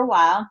survive it for a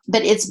while,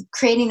 but it's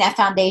creating that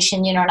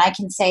foundation, and I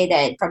can say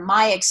that from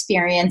my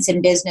experience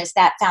in business,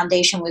 that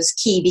foundation was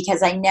key,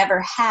 because I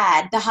never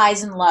had the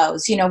highs and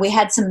lows. We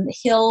had some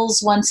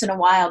hills once in a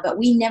while, but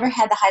we never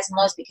had the highs and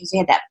lows because we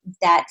had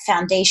that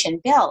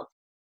foundation built.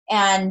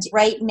 And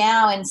right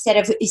now, instead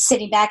of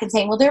sitting back and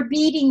saying, well, they're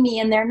beating me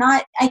and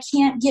I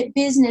can't get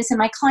business, and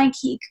my client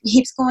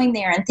keeps going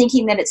there and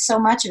thinking that it's so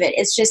much of it.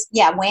 It's just,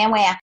 wham,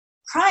 wham.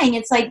 Crying.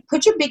 It's like,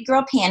 put your big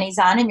girl panties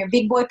on and your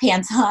big boy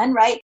pants on,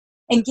 right?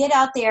 And get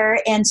out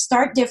there and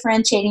start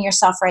differentiating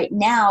yourself right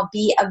now.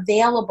 Be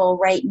available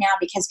right now,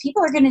 because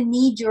people are going to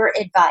need your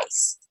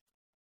advice.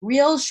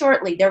 Real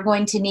shortly, they're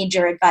going to need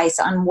your advice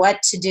on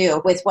what to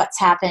do with what's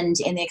happened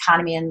in the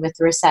economy and with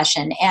the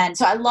recession. And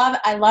so I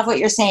love what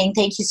you're saying.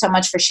 Thank you so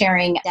much for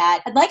sharing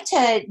that. I'd like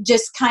to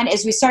just kind of,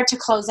 as we start to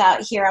close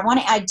out here,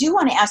 I do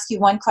want to ask you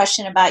one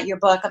question about your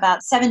book,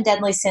 about 7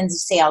 Deadly Sins of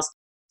Sales.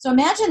 So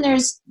imagine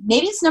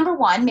maybe it's number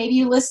 1, maybe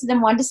you listed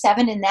them 1 to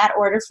 7 in that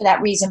order for that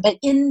reason. But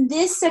in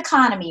this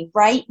economy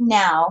right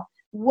now,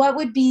 what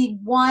would be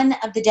one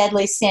of the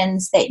deadly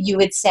sins that you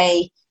would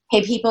say,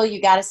 hey, people,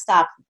 you got to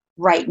stop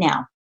right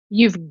now?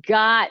 You've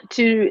got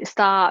to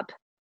stop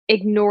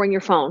ignoring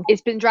your phone.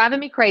 It's been driving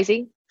me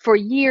crazy for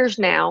years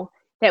now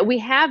that we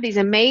have these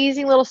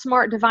amazing little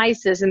smart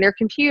devices in their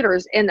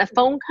computers, and a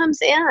phone comes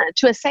in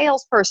to a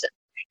salesperson.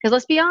 Because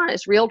let's be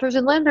honest, realtors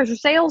and lenders are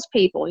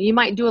salespeople. You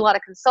might do a lot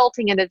of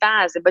consulting and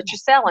advising, but you're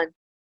selling.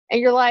 And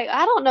you're like,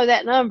 I don't know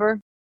that number.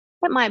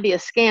 That might be a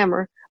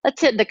scammer.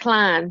 Let's hit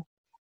decline.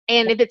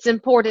 And if it's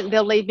important,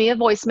 they'll leave me a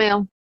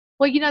voicemail.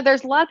 Well,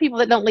 there's a lot of people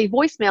that don't leave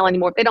voicemail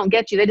anymore. If they don't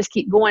get you, they just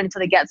keep going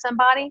until they get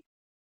somebody.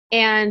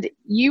 And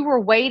you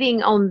were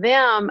waiting on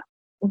them.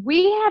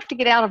 We have to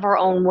get out of our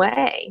own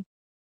way.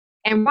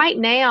 And right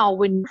now,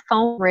 when your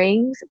phone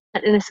rings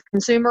and it's a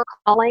consumer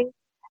calling,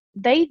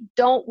 they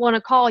don't want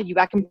to call you.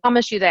 I can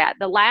promise you that.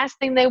 The last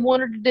thing they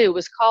wanted to do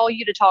was call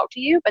you to talk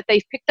to you, but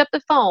they've picked up the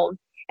phone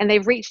and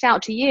they've reached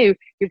out to you.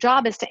 Your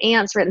job is to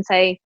answer it and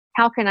say,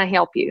 how can I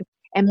help you?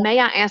 And may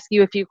I ask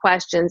you a few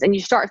questions? And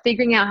you start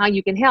figuring out how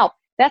you can help.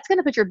 That's going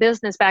to put your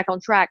business back on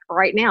track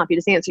right now if you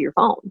just answer your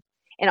phone.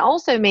 It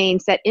also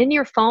means that in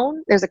your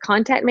phone, there's a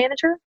contact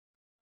manager.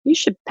 You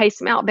should pay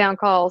some outbound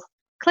calls.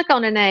 Click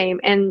on a name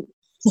and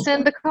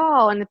send the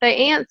call. And if they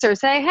answer,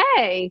 say,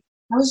 hey,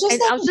 I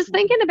was just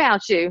thinking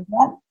about you.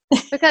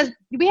 Yep. Because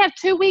we have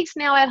 2 weeks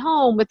now at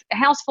home with a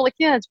house full of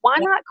kids. Why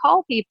not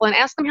call people and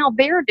ask them how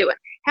they're doing?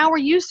 How are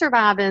you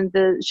surviving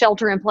the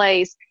shelter in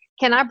place?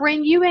 Can I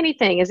bring you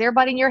anything? Is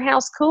everybody in your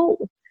house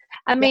cool?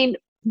 I mean,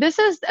 this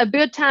is a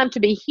good time to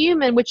be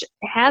human, which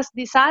has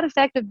the side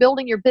effect of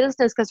building your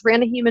business, because we're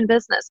in a human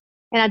business.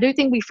 And I do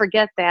think we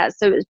forget that.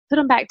 So put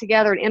them back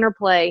together and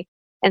interplay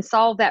and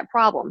solve that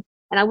problem.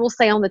 And I will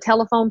say on the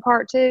telephone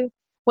part too,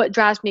 what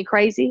drives me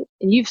crazy,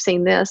 and you've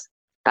seen this,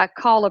 I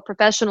call a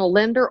professional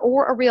lender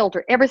or a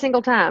realtor every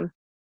single time.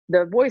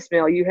 The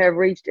voicemail you have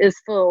reached is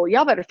full.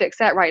 Y'all better fix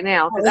that right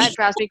now, because that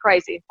drives me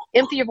crazy.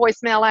 Empty your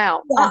voicemail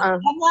out. Yeah.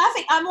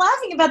 I'm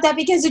laughing about that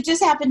because it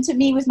just happened to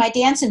me with my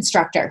dance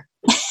instructor.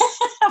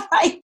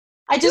 Right?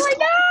 I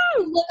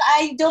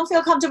don't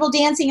feel comfortable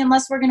dancing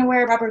unless we're going to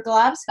wear rubber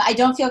gloves. I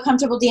don't feel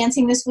comfortable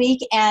dancing this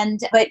week,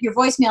 but your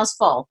voicemail's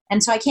full.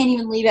 And so I can't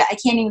even leave it. I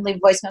can't even leave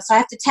voicemail. So I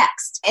have to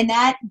text. And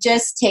that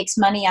just takes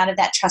money out of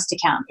that trust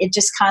account. It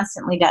just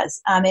constantly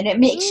does. And it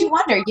makes you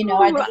wonder,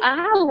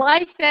 I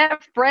like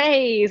that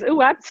phrase.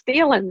 Ooh, I'm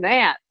stealing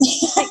that.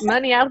 Take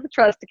money out of the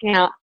trust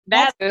account.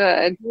 That's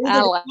good.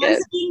 I like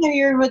it. Or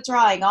you're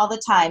withdrawing all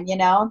the time,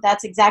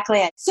 That's exactly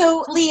it.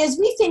 So, Lee, as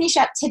we finish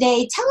up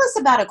today, tell us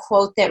about a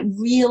quote that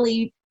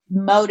really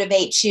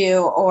motivates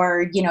you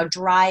or,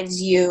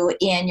 drives you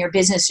in your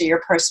business or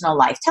your personal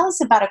life. Tell us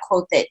about a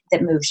quote that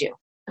moves you.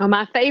 Oh,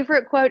 my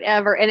favorite quote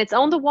ever, and it's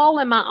on the wall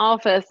in my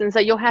office, and so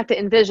you'll have to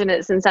envision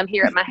it since I'm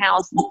here at my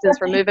house, since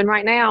we're moving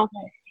right now.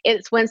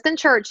 It's Winston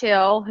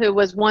Churchill, who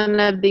was one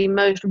of the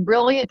most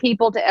brilliant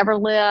people to ever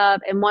live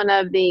and one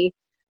of the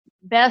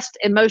best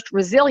and most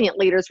resilient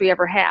leaders we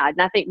ever had.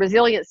 And I think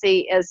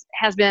resiliency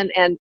has been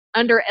an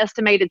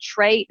underestimated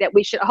trait that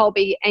we should all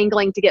be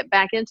angling to get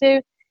back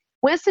into.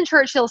 Winston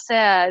Churchill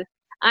said,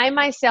 "I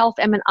myself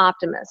am an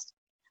optimist.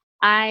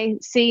 I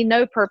see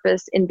no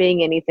purpose in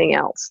being anything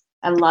else."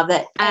 I love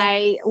it.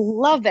 I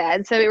love that.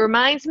 And so it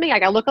reminds me, I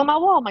got to look on my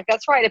wall. I'm like,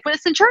 that's right. If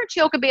Winston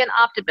Churchill could be an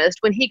optimist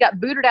when he got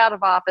booted out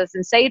of office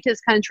and saved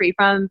his country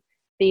from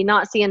the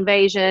Nazi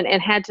invasion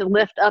and had to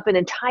lift up an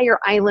entire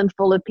island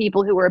full of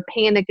people who were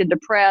panicked and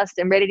depressed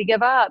and ready to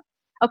give up.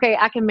 Okay,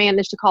 I can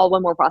manage to call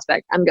one more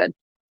prospect. I'm good.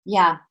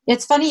 Yeah,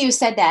 it's funny you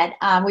said that.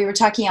 We were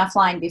talking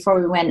offline before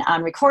we went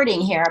on recording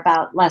here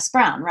about Les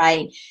Brown,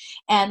 right?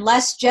 And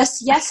Les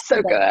just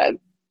yesterday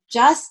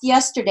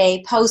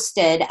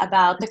posted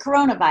about the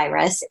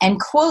coronavirus and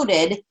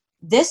quoted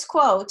this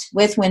quote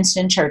with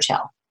Winston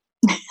Churchill.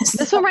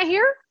 This one right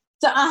here?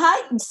 So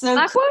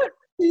my quote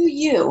to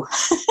you.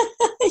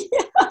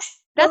 Yeah.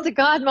 That's a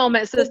God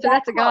moment, sister.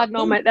 That's a God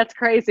moment. That's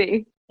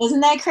crazy.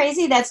 Isn't that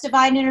crazy? That's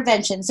divine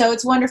intervention. So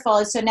it's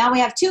wonderful. So now we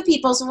have two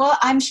people. So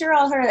I'm sure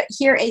I'll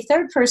hear a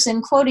third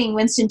person quoting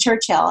Winston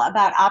Churchill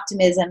about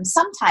optimism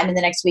sometime in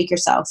the next week or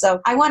so. So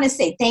I want to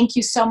say thank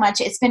you so much.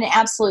 It's been an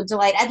absolute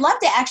delight. I'd love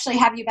to actually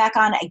have you back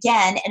on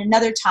again at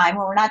another time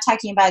when we're not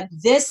talking about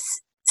this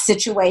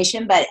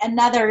situation, but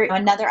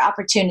another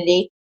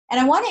opportunity. And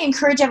I want to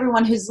encourage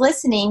everyone who's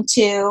listening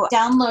to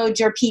download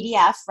your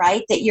PDF,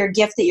 right? Your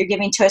gift that you're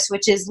giving to us,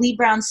 which is Lee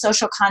Brown's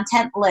social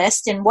content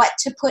list and what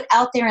to put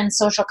out there in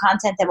social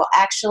content that will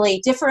actually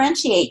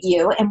differentiate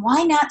you. And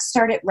why not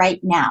start it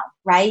right now,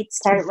 right?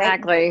 Start it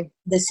right now,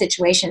 the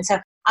situation. So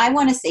I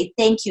want to say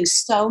thank you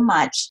so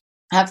much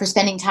for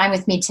spending time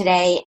with me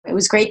today. It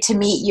was great to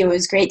meet you. It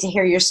was great to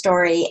hear your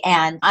story.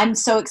 And I'm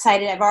so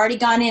excited. I've already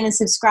gone in and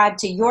subscribed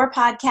to your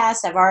podcast.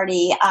 I've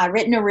already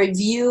written a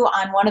review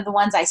on one of the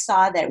ones I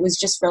saw that was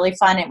just really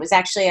fun. It was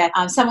actually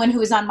someone who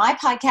was on my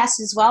podcast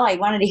as well. I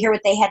wanted to hear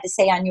what they had to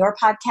say on your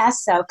podcast.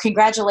 So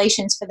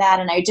congratulations for that.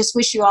 And I just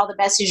wish you all the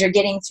best as you're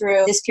getting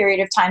through this period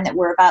of time that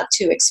we're about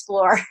to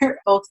explore,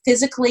 both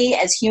physically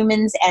as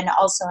humans and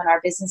also in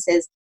our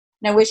businesses.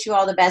 And I wish you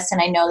all the best, and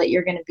I know that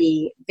you're going to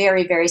be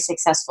very, very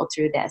successful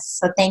through this.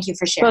 So thank you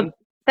for sharing. Well,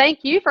 thank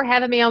you for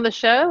having me on the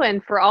show,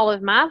 and for all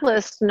of my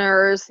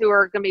listeners who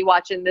are going to be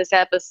watching this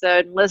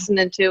episode and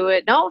listening to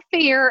it. Don't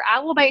fear. I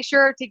will make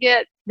sure to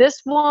get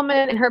this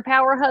woman and her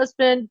power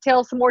husband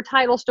tell some more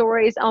title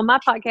stories on my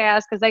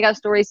podcast because they got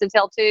stories to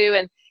tell too.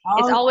 And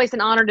it's always an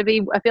honor to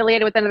be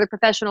affiliated with another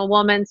professional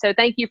woman. So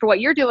thank you for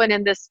what you're doing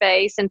in this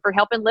space and for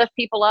helping lift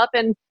people up,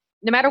 and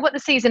no matter what the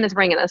season is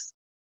bringing us.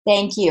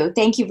 Thank you.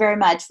 Thank you very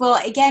much.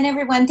 Well, again,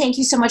 everyone, thank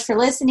you so much for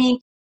listening.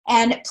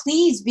 And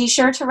please be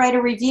sure to write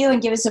a review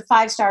and give us a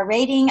 5-star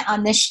rating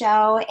on this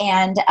show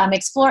and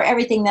explore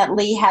everything that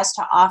Lee has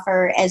to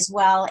offer as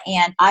well.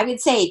 And I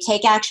would say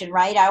take action,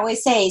 right? I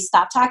always say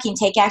stop talking,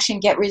 take action,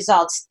 get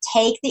results.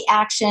 Take the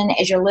action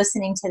as you're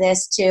listening to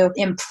this to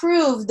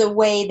improve the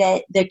way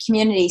that the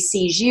community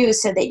sees you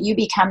so that you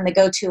become the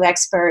go-to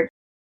expert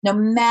no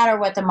matter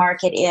what the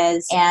market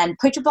is, and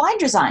put your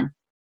blinders on.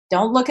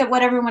 Don't look at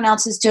what everyone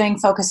else is doing.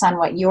 Focus on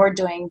what you're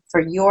doing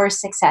for your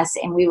success.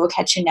 And we will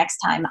catch you next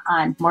time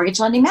on Mortgage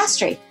Lending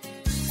Mastery.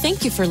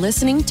 Thank you for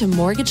listening to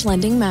Mortgage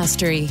Lending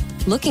Mastery.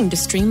 Looking to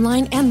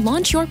streamline and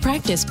launch your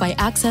practice by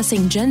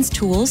accessing Jen's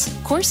tools,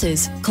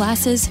 courses,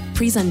 classes,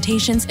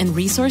 presentations, and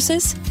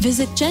resources?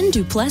 Visit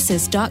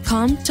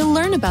jenduplessis.com to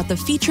learn about the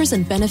features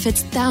and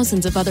benefits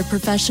thousands of other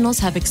professionals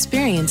have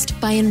experienced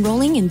by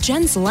enrolling in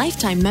Jen's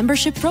lifetime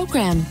membership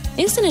program.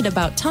 Isn't it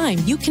about time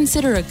you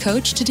consider a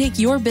coach to take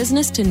your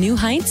business to new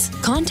heights?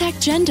 Contact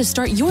Jen to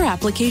start your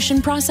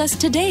application process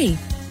today.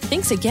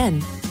 Thanks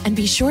again, and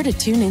be sure to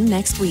tune in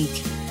next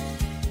week.